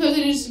serious. Sometimes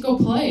they just go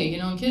play.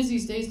 And kids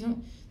these days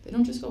they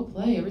don't just go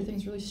play.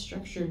 Everything's really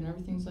structured, and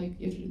everything's like,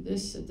 you have to do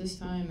this at this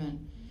time,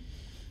 and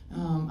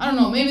I don't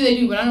know, maybe they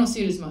do, but I don't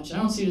see it as much.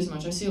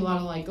 I see a lot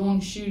of like going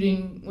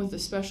shooting with a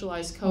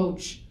specialized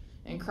coach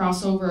and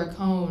cross over a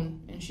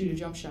cone and shoot a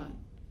jump shot.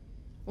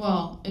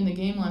 Well, in the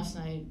game last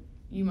night,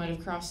 you might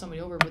have crossed somebody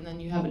over, but then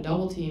you have a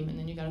double team, and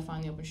then you got to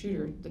find the open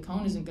shooter. The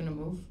cone isn't going to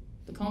move.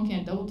 The cone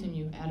can't double team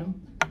you,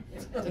 Adam.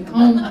 The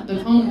cone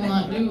will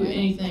not do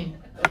anything.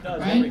 It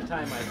does right? every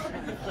time I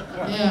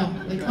try.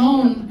 Yeah, the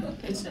cone,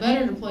 it's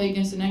better to play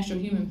against an actual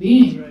human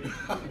being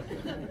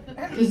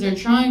because they're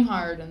trying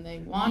hard and they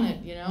want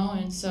it, you know,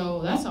 and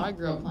so that's how I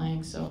grew up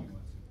playing. So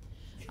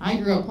I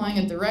grew up playing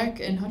at the rec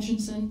in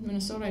Hutchinson,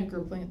 Minnesota. I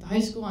grew up playing at the high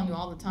school. I knew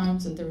all the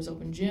times that there was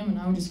open gym, and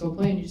I would just go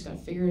play, and you just got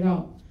to figure it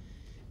out.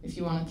 If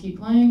you want to keep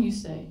playing, you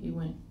stay, you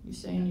win. You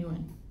stay and you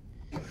win.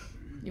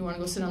 You want to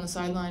go sit on the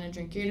sideline and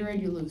drink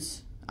Gatorade, you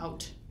lose.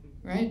 Out.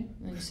 Right? And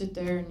then you sit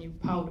there and you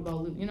pout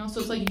about losing. You know, so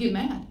it's like you get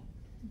mad.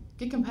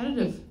 Get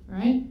competitive,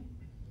 right?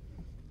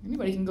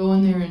 Anybody can go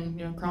in there and,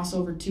 you know, cross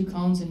over 2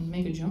 cones and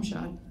make a jump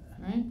shot,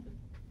 right?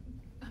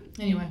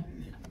 Anyway,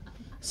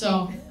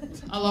 so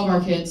I love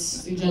our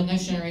kids. The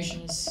next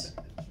generation is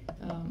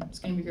it's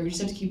going to be great. We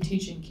just have to keep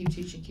teaching.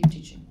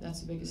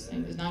 That's the biggest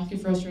thing. Is not get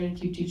frustrated,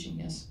 keep teaching,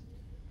 yes.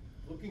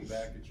 Looking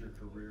back at your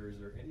career, is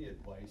there any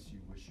advice you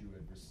wish you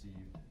had received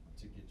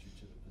to get you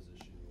to the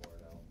position you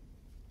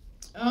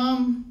are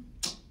now?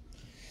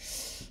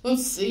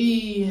 Let's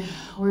see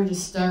where to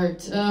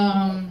start.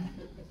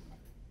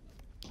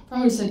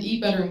 Probably said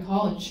eat better in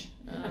college.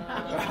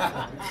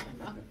 I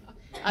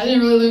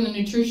didn't really learn the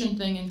nutrition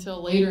thing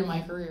until later in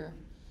my career.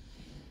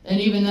 And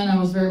even then I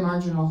was very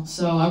marginal.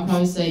 So I'd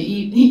probably say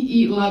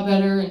eat a lot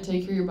better and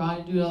take care of your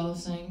body, do all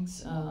those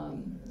things.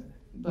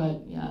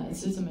 But yeah,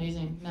 it's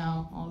amazing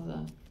now, all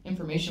the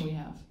information we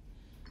have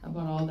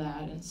about all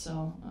that. And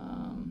so,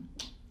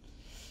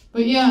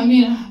 but yeah, I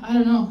mean, I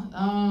don't know.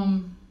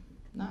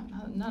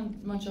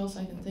 Not much else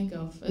I can think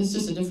of. It's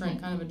just a different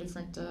time with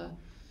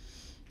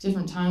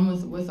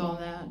all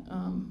that.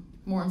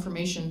 More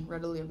information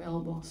readily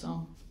available.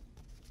 So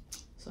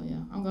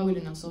yeah, I'm glad we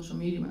didn't have social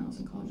media when I was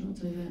in college. I'll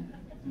tell you that.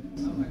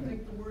 I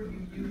think the word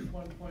you used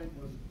one point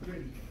was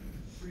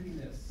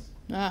grittiness.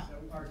 Ah.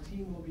 That our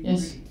team will be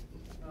Yes. gritty.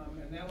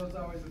 And that was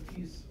always a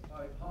piece,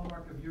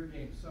 hallmark of your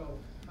game. So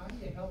how do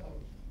you help a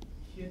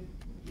kid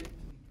get to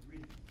be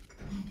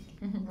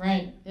gritty?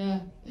 Right, yeah.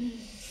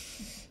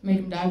 Make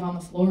them dive on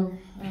the floor.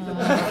 I don't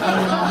know.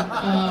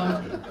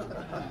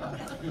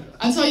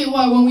 I tell you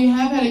what, when we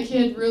have had a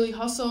kid really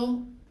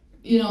hustle,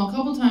 you know, a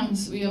couple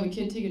times we have a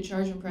kid take a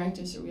charge in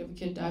practice, or we have a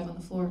kid dive on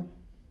the floor,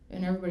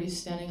 and everybody's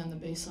standing on the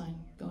baseline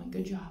going,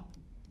 good job.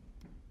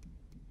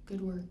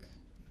 Good work.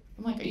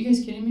 I'm like, are you guys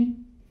kidding me?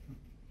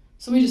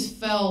 Somebody just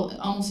fell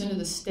almost into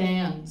the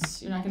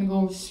stands. You're not going to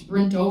go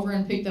sprint over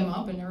and pick them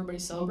up and everybody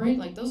celebrate?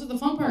 Like, those are the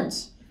fun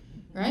parts,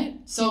 right?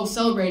 So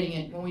celebrating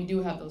it when we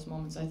do have those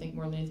moments, I think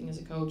more than anything as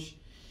a coach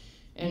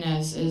and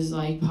as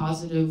like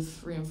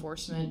positive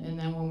reinforcement. And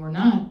then when we're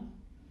not,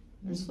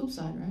 there's a flip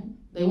side, right?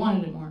 They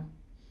wanted it more.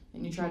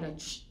 And you try to,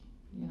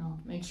 you know,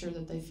 make sure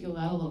that they feel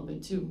that a little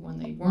bit too when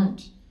they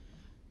weren't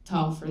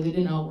tough or they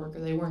didn't outwork or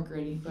they weren't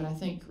gritty. But I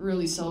think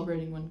really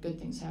celebrating when good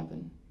things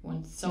happen,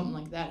 when something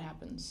like that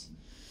happens.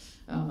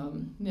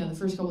 Yeah, the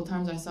first couple of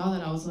times I saw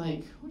that, I was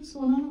like, what is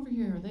going on over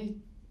here?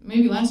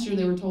 Maybe last year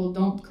they were told,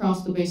 don't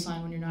cross the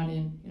baseline when you're not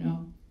in, you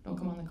know, don't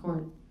come on the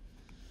court.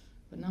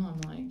 But now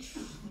I'm like,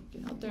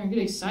 get out there and get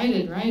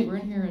excited, right? We're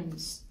in here and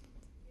it's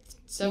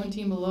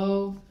 17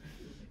 below,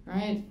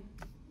 right?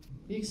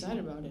 Be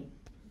excited about it.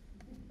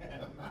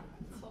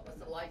 What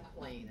was it like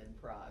playing in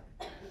Prague?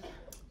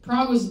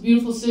 Prague was a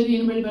beautiful city.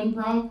 Anybody been in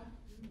Prague?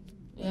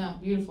 Yeah,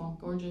 beautiful,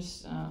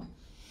 gorgeous.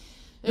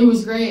 It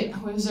was great. I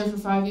was there for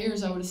 5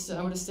 years. I would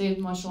have stayed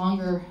much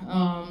longer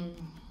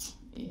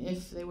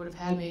if they would have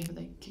had me, but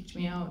they kicked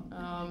me out.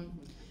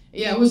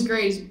 Yeah, it was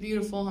great. It's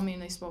beautiful. I mean,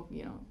 they spoke,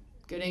 you know,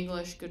 good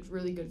English,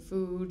 really good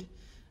food.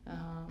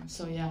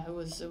 So yeah, it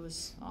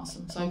was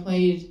awesome. So I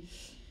played.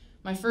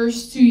 My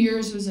first 2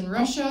 years was in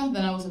Russia.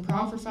 Then I was in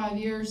Prague for 5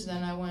 years.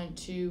 Then I went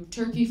to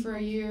Turkey for a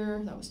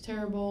year. That was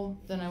terrible.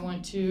 Then I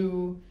went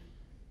to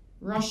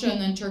Russia and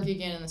then Turkey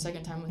again, and the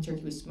second time with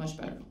Turkey was much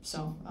better.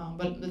 So,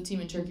 but the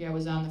team in Turkey I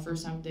was on, the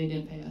first time they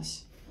didn't pay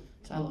us,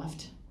 so I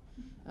left.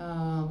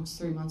 It was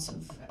 3 months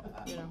of,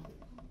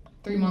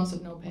 3 months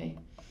of no pay.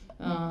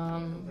 I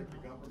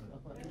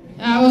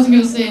wasn't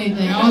going to say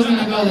anything. I wasn't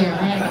going to go there,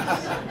 right?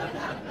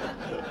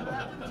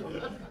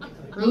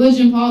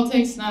 Religion,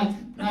 politics, not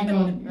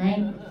going,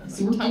 right?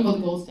 See, we're talking about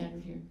the gold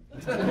standard here.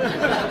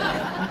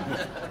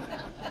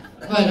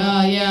 But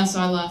yeah,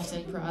 so I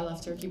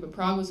left Turkey, but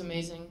Prague was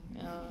amazing.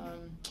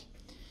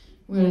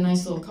 We had a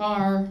nice little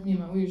car. We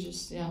were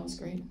just, it was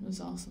great. It was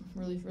awesome.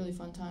 Really, really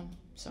fun time.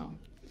 So,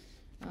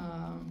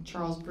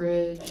 Charles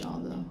Bridge, all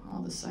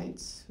the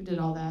sites. We did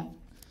all that.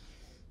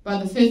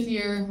 By the 5th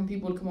year, when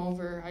people would come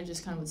over, I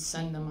just kind of would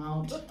send them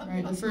out.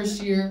 Right, the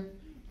first year,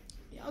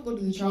 I'll go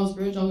to the Charles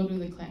Bridge. I'll go to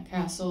the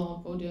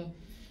castle. I'll go to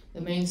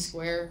the main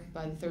square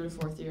by the third or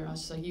fourth year. I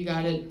was just like, you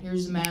got it.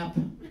 Here's the map.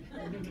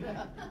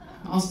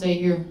 I'll stay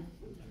here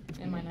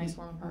in my nice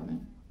warm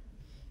apartment.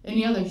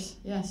 Any others?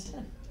 Yes.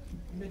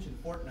 You mentioned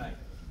Fortnite.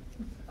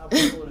 How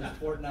people is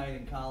Fortnite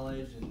in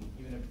college and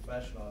even in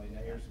professional? I mean,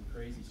 I hear some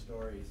crazy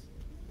stories.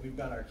 We've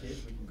got our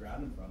kids, we can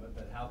ground them from it,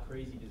 but how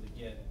crazy does it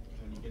get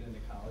when you get into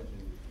college?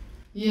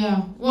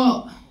 Yeah,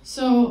 well,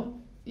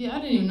 so, yeah, I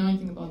didn't even know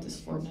anything about this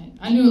Fortnite.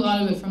 I knew a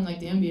lot of it from, like,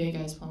 the NBA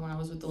guys playing when I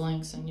was with the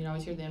Lynx, and, I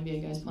would hear the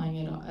NBA guys playing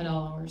it at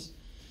all hours.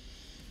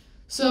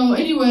 So,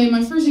 anyway,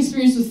 my first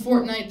experience with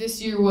Fortnite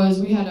this year was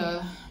we had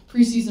a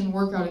preseason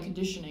workout of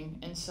conditioning,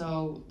 and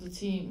so the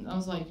team, I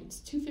was like,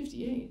 it's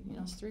 2:58,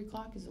 it's 3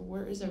 o'clock,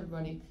 where is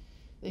everybody?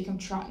 They come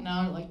trotting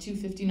out at, like,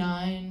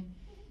 2:59.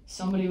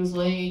 Somebody was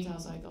late. I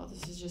was like, oh,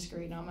 this is just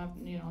great. Now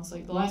it's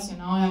like the last thing.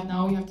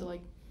 Now we have to,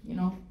 like,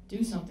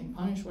 do something,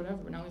 punish, whatever.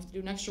 But now we have to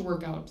do an extra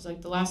workout. It's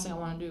like the last thing I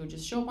want to do,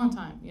 just show up on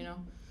time,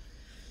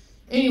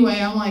 Anyway,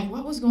 I'm like,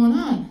 what was going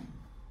on?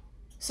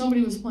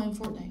 Somebody was playing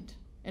Fortnite,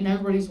 and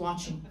everybody's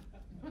watching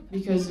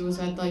because it was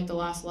at, like, the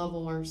last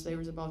level where they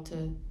was about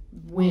to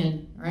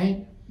win,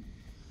 right?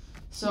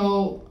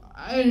 So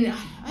I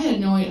had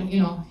no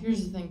idea.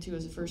 Here's the thing, too,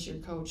 as a first-year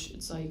coach.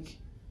 It's like,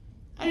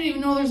 I didn't even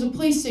know there's a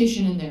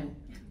PlayStation in there.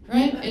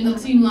 Right? In the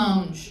team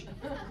lounge.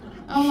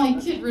 I'm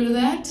like, get rid of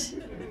that.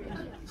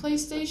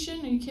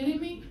 PlayStation? Are you kidding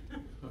me?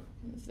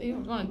 If they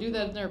want to do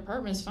that in their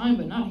apartment, it's fine,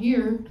 but not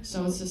here.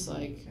 So it's just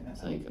like,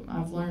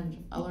 I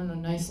learned a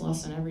nice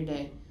lesson every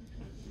day.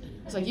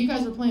 It's like, you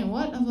guys were playing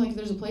what? I'm like,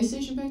 there's a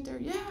PlayStation back there?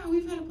 Yeah,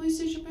 we've had a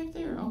PlayStation back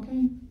there.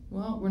 Okay.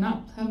 Well, we're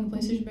not having a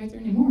PlayStation back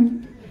there anymore.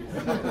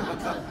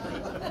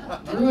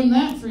 Ruin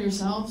that for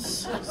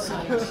yourselves. It's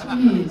like,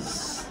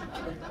 jeez.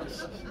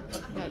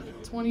 Got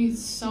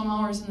 20-some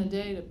hours in the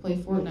day to play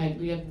Fortnite.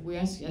 We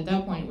asked, at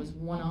that point, it was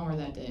 1 hour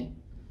that day.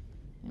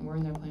 And we're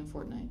in there playing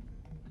Fortnite.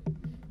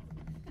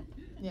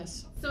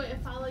 Yes? So I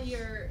follow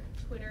your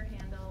Twitter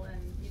handle,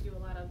 and you do a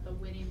lot of the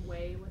winning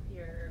way with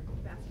your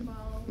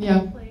basketball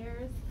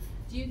players.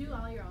 Do you do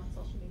all your own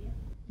social media?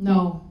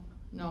 No.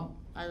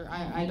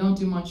 I don't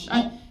do much.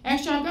 I've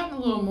gotten a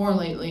little more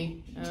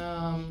lately.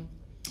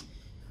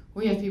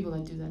 We have people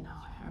that do that now.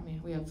 I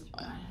mean, we have,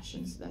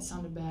 that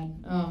sounded bad.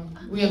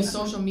 We have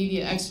social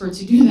media experts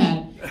who do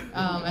that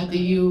at the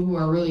U who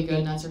are really good,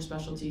 and that's our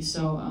specialty.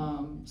 So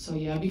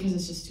yeah, because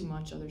it's just too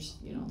much others,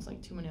 it's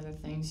like too many other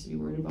things to be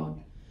worried about,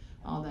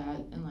 all that.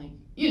 And like,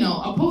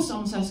 a post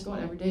almost has to go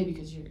out every day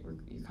because you're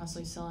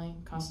constantly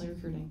selling, constantly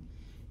recruiting.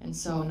 And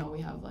so, no,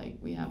 we have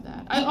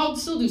that. I'll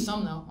still do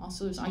some, though.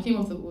 I came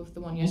up with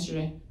the one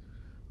yesterday.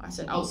 I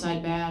said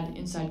outside bad,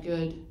 inside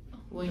good.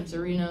 Williams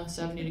Arena,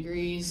 70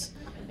 degrees.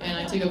 And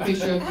I took a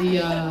picture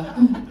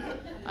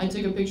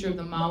of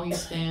the Maui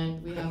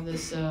stand. We have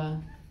this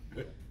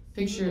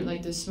picture,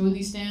 like this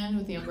smoothie stand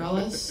with the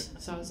umbrellas.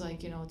 So I was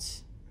like,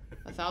 it's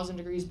 1,000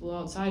 degrees below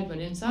outside, but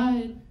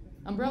inside,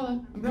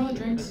 umbrella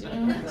drinks,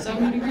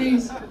 70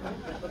 degrees.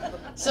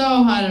 So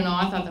I don't know.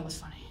 I thought that was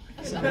funny.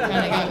 So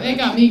it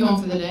got me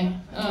going for the day.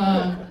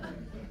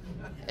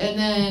 And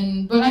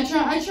then, but I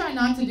try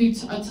not to do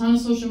a ton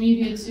of social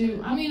media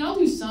too. I mean, I'll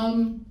do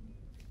some,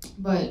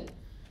 but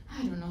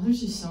I don't know.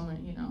 There's just so many,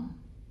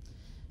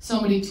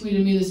 Somebody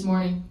tweeted me this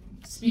morning,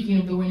 speaking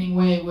of the winning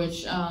way,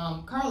 which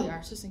Carly, our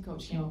assistant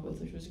coach, came up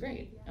with, which was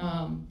great,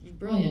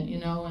 brilliant,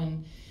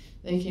 and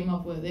they've come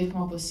up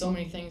with so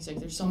many things. Like,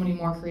 there's so many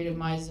more creative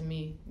minds than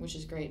me, which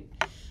is great.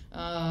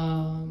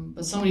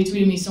 But somebody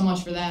tweeted me so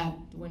much for that,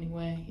 the winning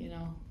way,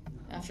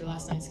 after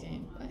last night's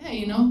game. But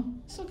hey,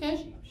 it's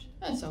okay.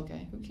 That's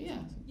okay. Who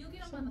cares? You'll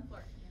get them on the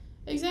floor.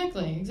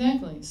 Exactly.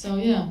 So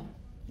yeah,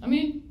 I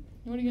mean,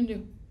 what are you gonna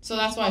do? So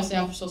that's why I stay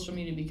off of social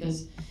media,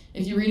 because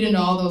if you read into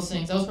all those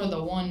things, that was probably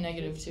the one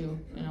negative too,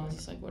 and I was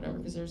just like, whatever,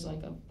 because there's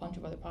like a bunch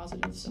of other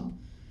positives. So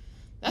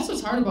that's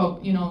what's hard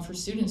about, for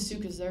students too,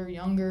 because they're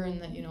younger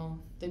and that,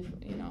 they,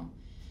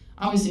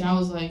 obviously I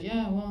was like,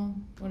 yeah, well,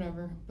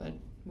 whatever, but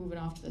moving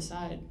off to the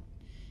side,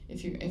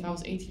 if I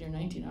was 18 or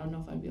 19, I don't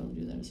know if I'd be able to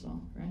do that as well,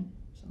 right?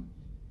 So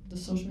the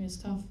social media is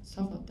tough. It's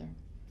tough out there.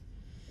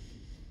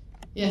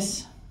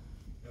 Yes.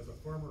 As a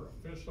former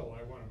official,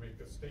 I want to make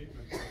a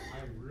statement that I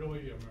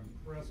really am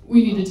impressed.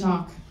 We need to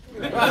talk.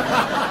 It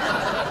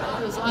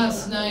was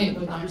last night,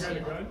 but I'm you had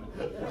a gun?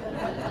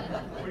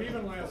 But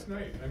even last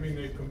night, I mean,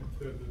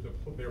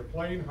 they're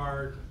playing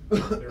hard.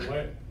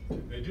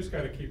 They just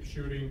got to keep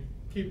shooting,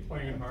 keep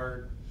playing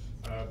hard,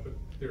 but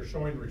they're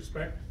showing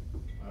respect.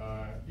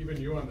 Even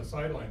you on the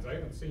sidelines, I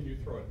haven't seen you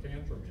throw a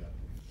tantrum yet.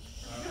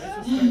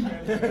 I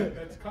suspect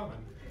that's coming.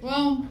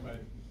 Well,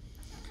 but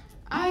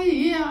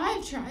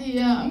I try.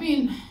 Yeah, I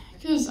mean,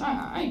 because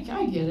I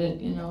get it.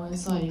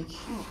 It's like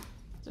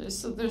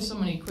there's so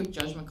many quick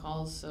judgment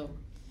calls. So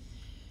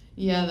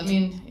yeah, I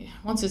mean,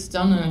 once it's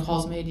done and a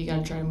call's made, you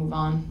got to try to move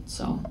on.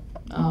 So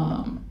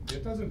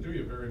it doesn't do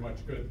you very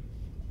much good.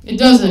 It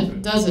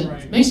doesn't.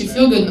 It makes you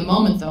feel good in the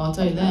moment, though. I'll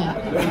tell you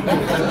that.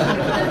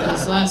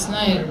 Because last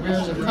night there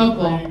was a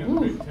couple.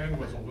 Big Ten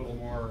was a little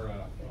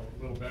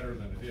better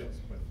than it is,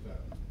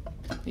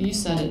 but you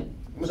said it.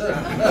 We can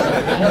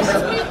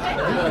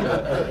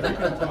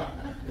talk.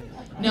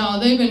 No,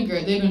 they've been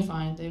great. They've been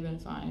fine. They've been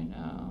fine.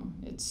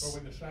 It's.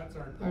 But when the shots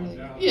aren't going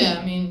down. Yeah,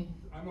 I mean.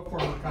 I'm a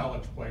former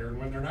college player, and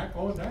when they're not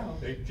going down,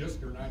 they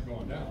just are not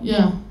going down.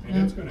 Yeah.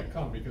 And it's going to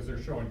come because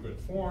they're showing good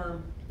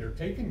form. They're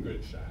taking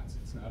good shots.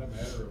 It's not a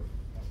matter of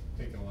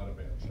taking a lot of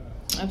bad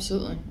shots.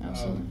 Absolutely,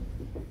 absolutely.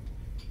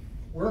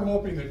 We're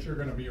hoping that you're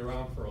going to be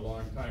around for a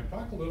long time.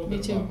 Talk a little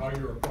bit about how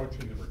you're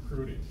approaching the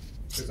recruiting,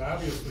 because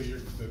obviously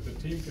the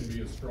team can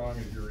be as strong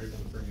as you're able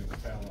to bring in the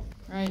talent.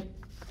 Right.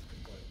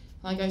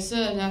 Like I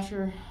said,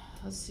 after,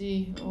 let's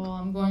see, well,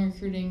 I'm going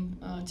recruiting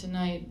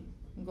tonight.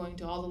 I'm going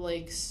to all the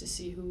lakes to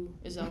see who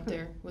is out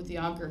there with the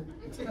auger.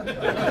 And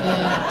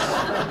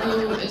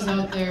who is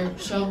out there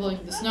shoveling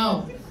the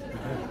snow.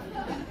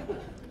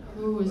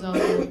 Who is out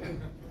there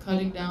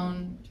cutting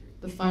down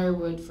the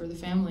firewood for the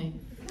family.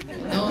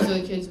 And those are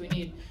the kids we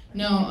need.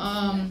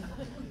 No,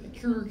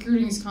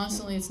 recruiting is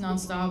constantly, it's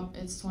nonstop,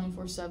 it's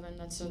 24/7.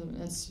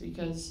 That's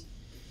because,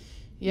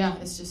 yeah,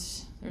 it's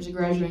just, there's a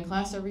graduating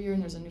class every year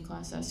and there's a new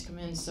class that has to come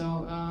in.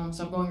 So,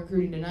 so I'm going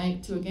recruiting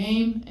tonight to a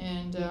game,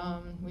 and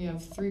we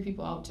have 3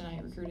 people out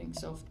tonight recruiting.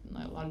 So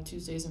a lot of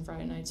Tuesdays and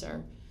Friday nights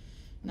are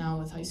now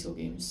with high school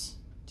games.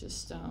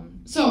 Just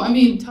so I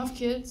mean, tough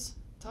kids.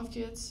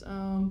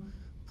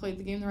 Played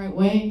the game the right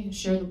way,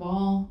 shared the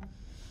ball,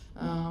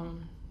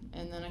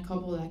 and then a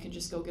couple that can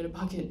just go get a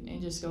bucket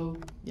and just go.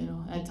 You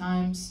know, at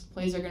times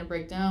plays are going to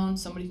break down.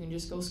 Somebody can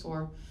just go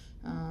score.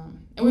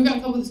 And we've got a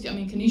couple of, I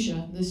mean,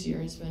 Kanisha this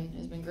year has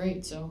been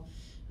great, so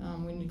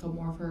we need a couple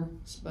more of her.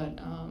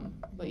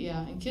 But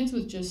yeah, and kids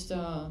with just,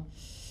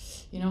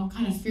 you know,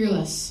 kind of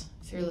fearless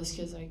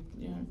kids, like,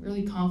 you know,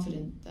 really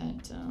confident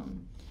that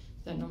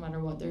that no matter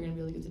what, they're going to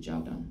be able to get the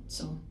job done.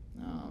 So,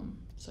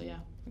 so yeah,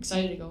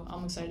 excited to go.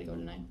 I'm excited to go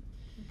tonight.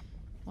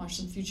 Watch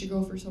some future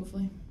Gophers,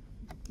 hopefully.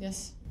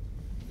 Yes?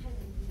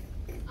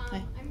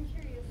 Hi. I'm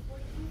curious, what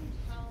can you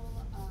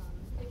tell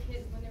the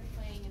kids when they're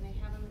playing and they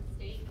have a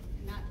mistake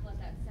and not to let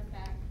that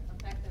setback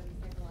affect them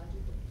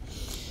psychologically?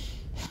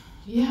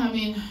 Yeah, I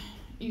mean,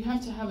 you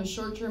have to have a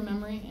short-term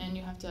memory and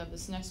you have to have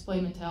this next play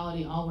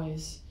mentality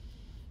always.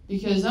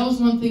 Because that was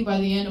one thing by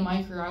the end of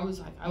my career, I was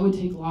like, I would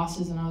take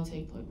losses and I would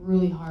take like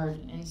really hard.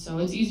 And so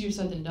it's easier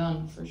said than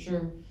done, for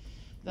sure.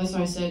 That's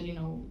why I said, you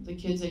know, the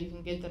kids that you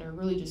can get that are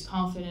really just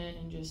confident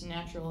and just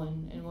natural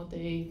in what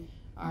they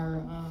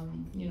are,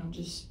 you know,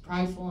 just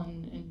prideful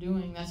in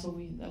doing. That's what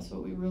we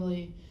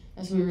really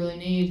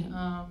need.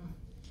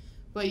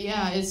 But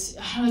yeah, it's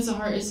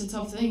a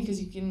tough thing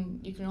because you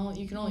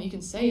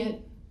can say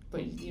it,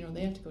 but you know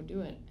they have to go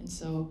do it. And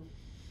so,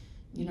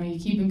 you know, you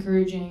keep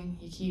encouraging,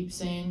 you keep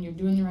saying you're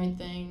doing the right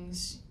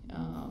things,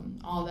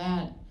 all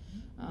that,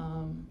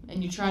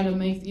 and you try to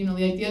make, you know,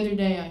 like the other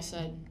day I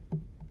said,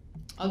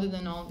 other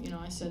than all, you know,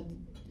 I said,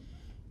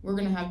 we're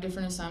going to have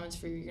different assignments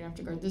for you. You're going to have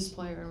to guard this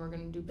player, and we're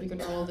going to do pick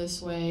and roll this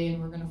way,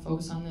 and we're going to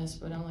focus on this.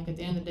 But I'm like, at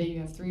the end of the day,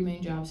 you have 3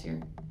 main jobs here.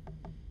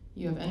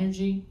 You have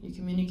energy, you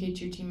communicate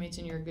to your teammates,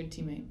 and you're a good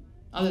teammate.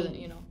 Other than,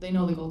 you know, they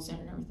know the gold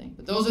standard and everything.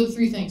 But those are the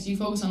 3 things. You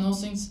focus on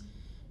those things,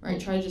 right?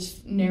 Try to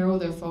just narrow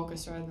their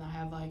focus rather than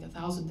have like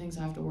 1,000 things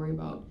I have to worry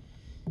about.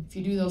 If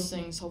you do those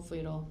things, hopefully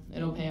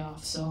it'll pay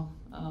off. So,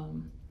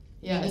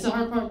 yeah, it's a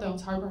hard part, though.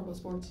 It's a hard part about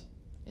sports,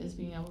 is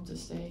being able to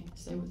stay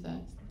with that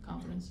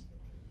confidence.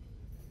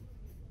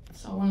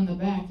 Saw one in the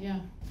back, yeah.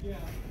 Yeah,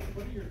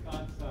 what are your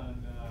thoughts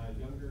on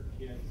younger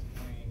kids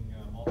playing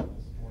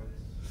multiple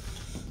sports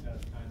instead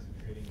of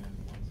concentrating on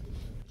one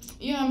specific?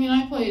 Yeah, I mean,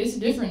 it's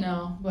different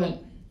now,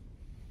 but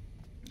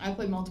I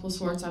played multiple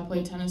sports. I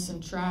played tennis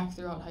and track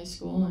throughout high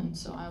school, and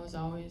so I'm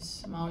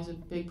always a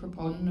big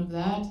proponent of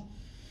that.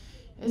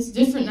 It's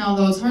different now,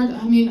 though. It's hard.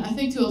 I mean, I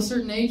think to a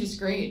certain age it's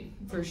great,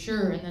 for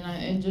sure, and then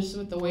and just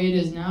with the way it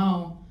is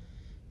now,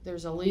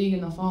 there's a league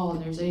in the fall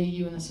and there's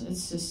AAU, and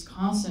it's just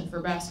constant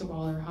for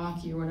basketball or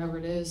hockey or whatever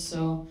it is.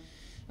 So,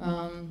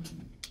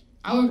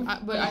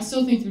 but I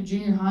still think through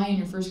junior high and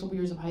your first couple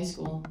years of high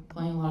school,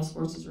 playing a lot of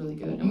sports is really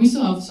good. And we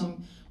still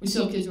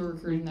have kids who are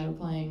recruiting that are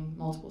playing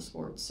multiple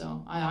sports.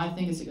 So I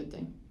think it's a good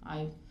thing.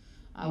 I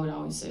would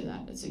always say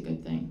that it's a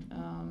good thing.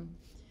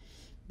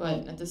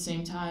 But at the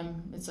same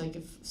time, it's like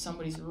if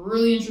somebody's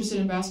really interested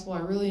in basketball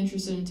or really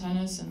interested in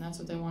tennis and that's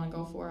what they want to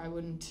go for, I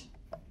wouldn't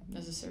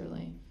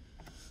necessarily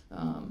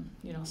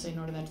you know, say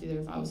no to that either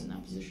if I was in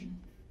that position.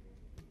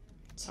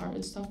 It's hard.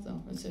 It's tough,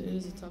 though. It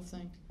is a tough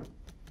thing.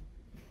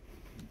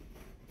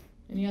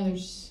 Any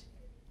others?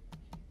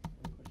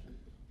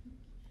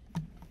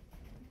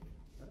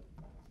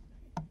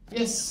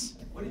 Yes?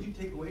 What did you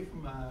take away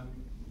from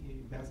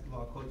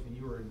basketball coach when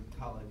you were in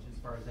college as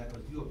far as that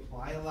goes? Do you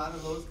apply a lot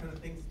of those kind of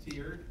things to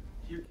your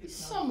kids?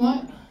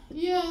 Somewhat.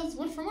 Yeah,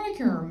 from what I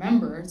can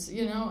remember, it's,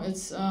 you know,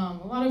 it's a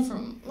lot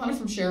from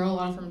Cheryl, a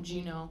lot from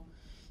Gino,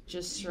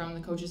 just from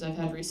the coaches I've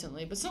had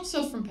recently, but some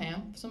stuff from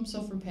Pam,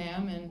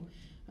 and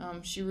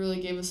she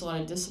really gave us a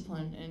lot of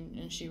discipline,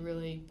 and she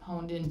really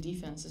honed in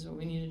defense is what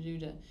we need to do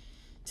to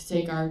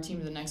take our team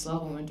to the next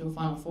level and went to a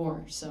Final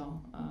Four. So,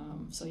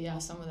 so yeah,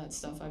 some of that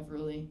stuff I've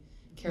really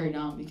carried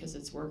on because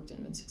it's worked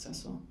and been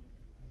successful.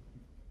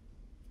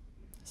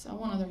 So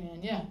one other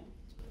hand, yeah.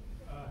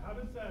 How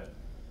does that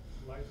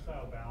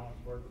lifestyle balance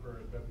work for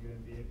a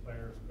WNBA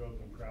player who goes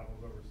and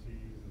travels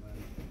overseas, and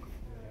then do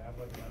they have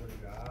like another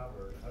job,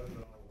 or how does it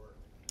all work?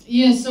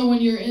 Yeah, so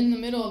when you're in the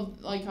middle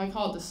of, like I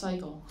call it the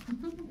cycle,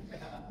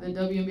 the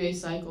WNBA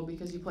cycle,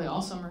 because you play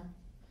all summer,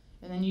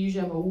 and then you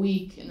usually have a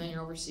week, and then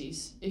you're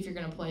overseas if you're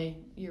going to play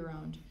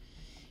year-round.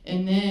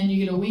 And then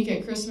you get a week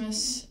at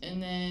Christmas,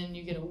 and then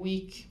you get a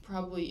week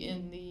probably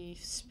in the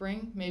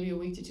spring, maybe a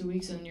week to 2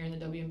 weeks, and then you're in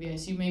the WNBA.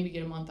 So you maybe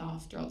get a month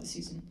off throughout the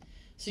season.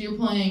 So you're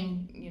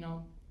playing,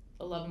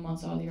 11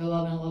 months out of the year,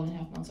 11 and a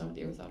half months out of the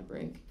year without a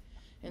break.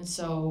 And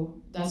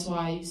so that's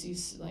why you see,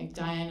 like,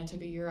 Diana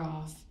took a year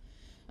off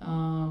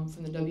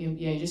from the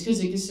WNBA, just because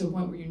it gets to a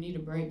point where you need a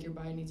break, your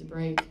body needs a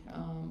break.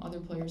 Other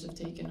players have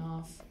taken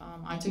off.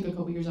 I took a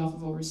couple years off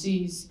of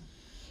overseas.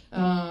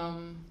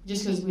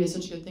 Just because we had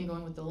such a good thing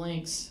going with the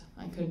Lynx,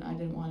 I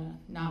didn't want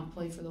to not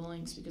play for the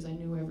Lynx because I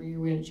knew every year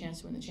we had a chance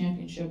to win the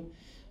championship.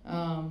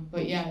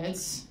 But yeah,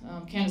 it's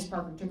Candace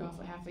Parker took off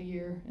a half a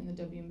year in the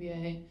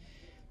WNBA.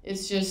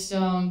 It's just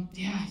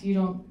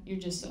you're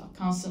just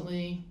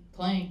constantly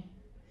playing,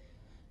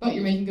 but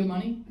you're making good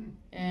money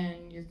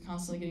and you're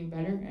constantly getting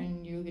better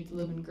and you get to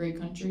live in great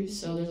countries.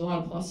 So there's a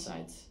lot of plus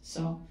sides.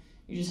 So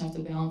you just have to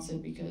balance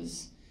it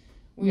because.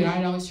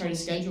 I'd always try to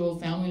schedule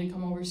family to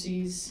come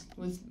overseas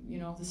with,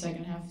 the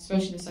second half,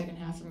 especially the second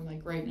half from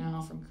like right now,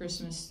 from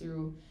Christmas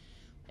through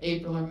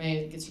April or May.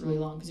 It gets really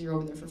long because you're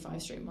over there for 5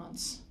 straight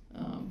months.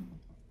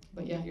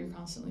 But yeah, you're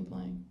constantly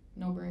playing.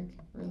 No break,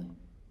 really.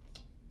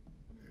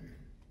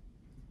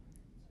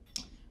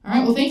 All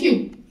right, well, thank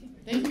you.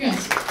 Thank you,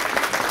 guys.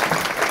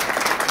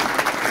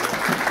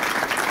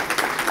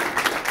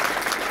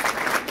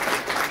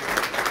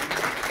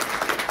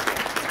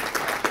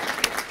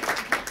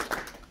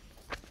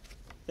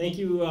 Thank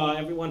you,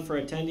 everyone, for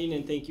attending,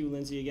 and thank you,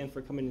 Lindsay, again,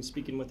 for coming and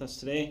speaking with us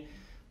today.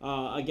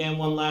 Again,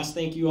 one last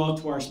thank you all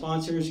to our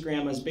sponsors,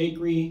 Grandma's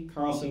Bakery,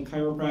 Carlson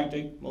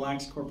Chiropractic, Mille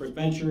Lacs Corporate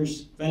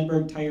Ventures,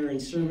 Venberg Tire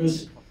and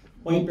Service,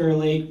 White Bear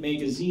Lake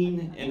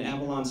Magazine, and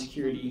Avalon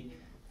Security.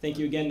 Thank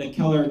you again to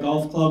Keller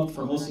Golf Club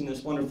for hosting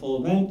this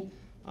wonderful event.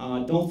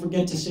 Don't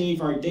forget to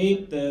save our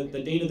date. The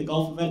date of the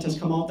golf event has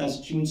come out. That's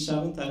June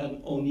 7th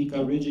at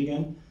Onika Ridge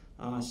again.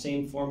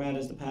 Same format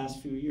as the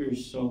past few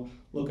years, so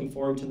looking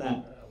forward to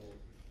that.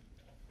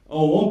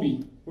 Oh, it won't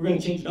be. We're going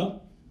to change it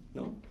up?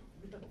 No?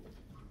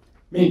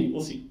 Maybe.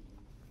 We'll see.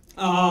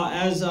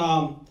 As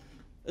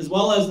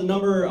well as the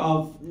number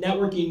of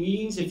networking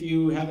meetings, if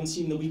you haven't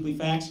seen the weekly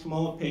facts come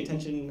out, pay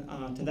attention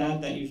to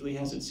that. That usually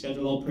has it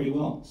scheduled out pretty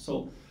well.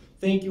 So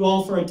thank you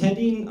all for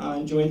attending.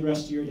 Enjoy the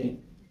rest of your day.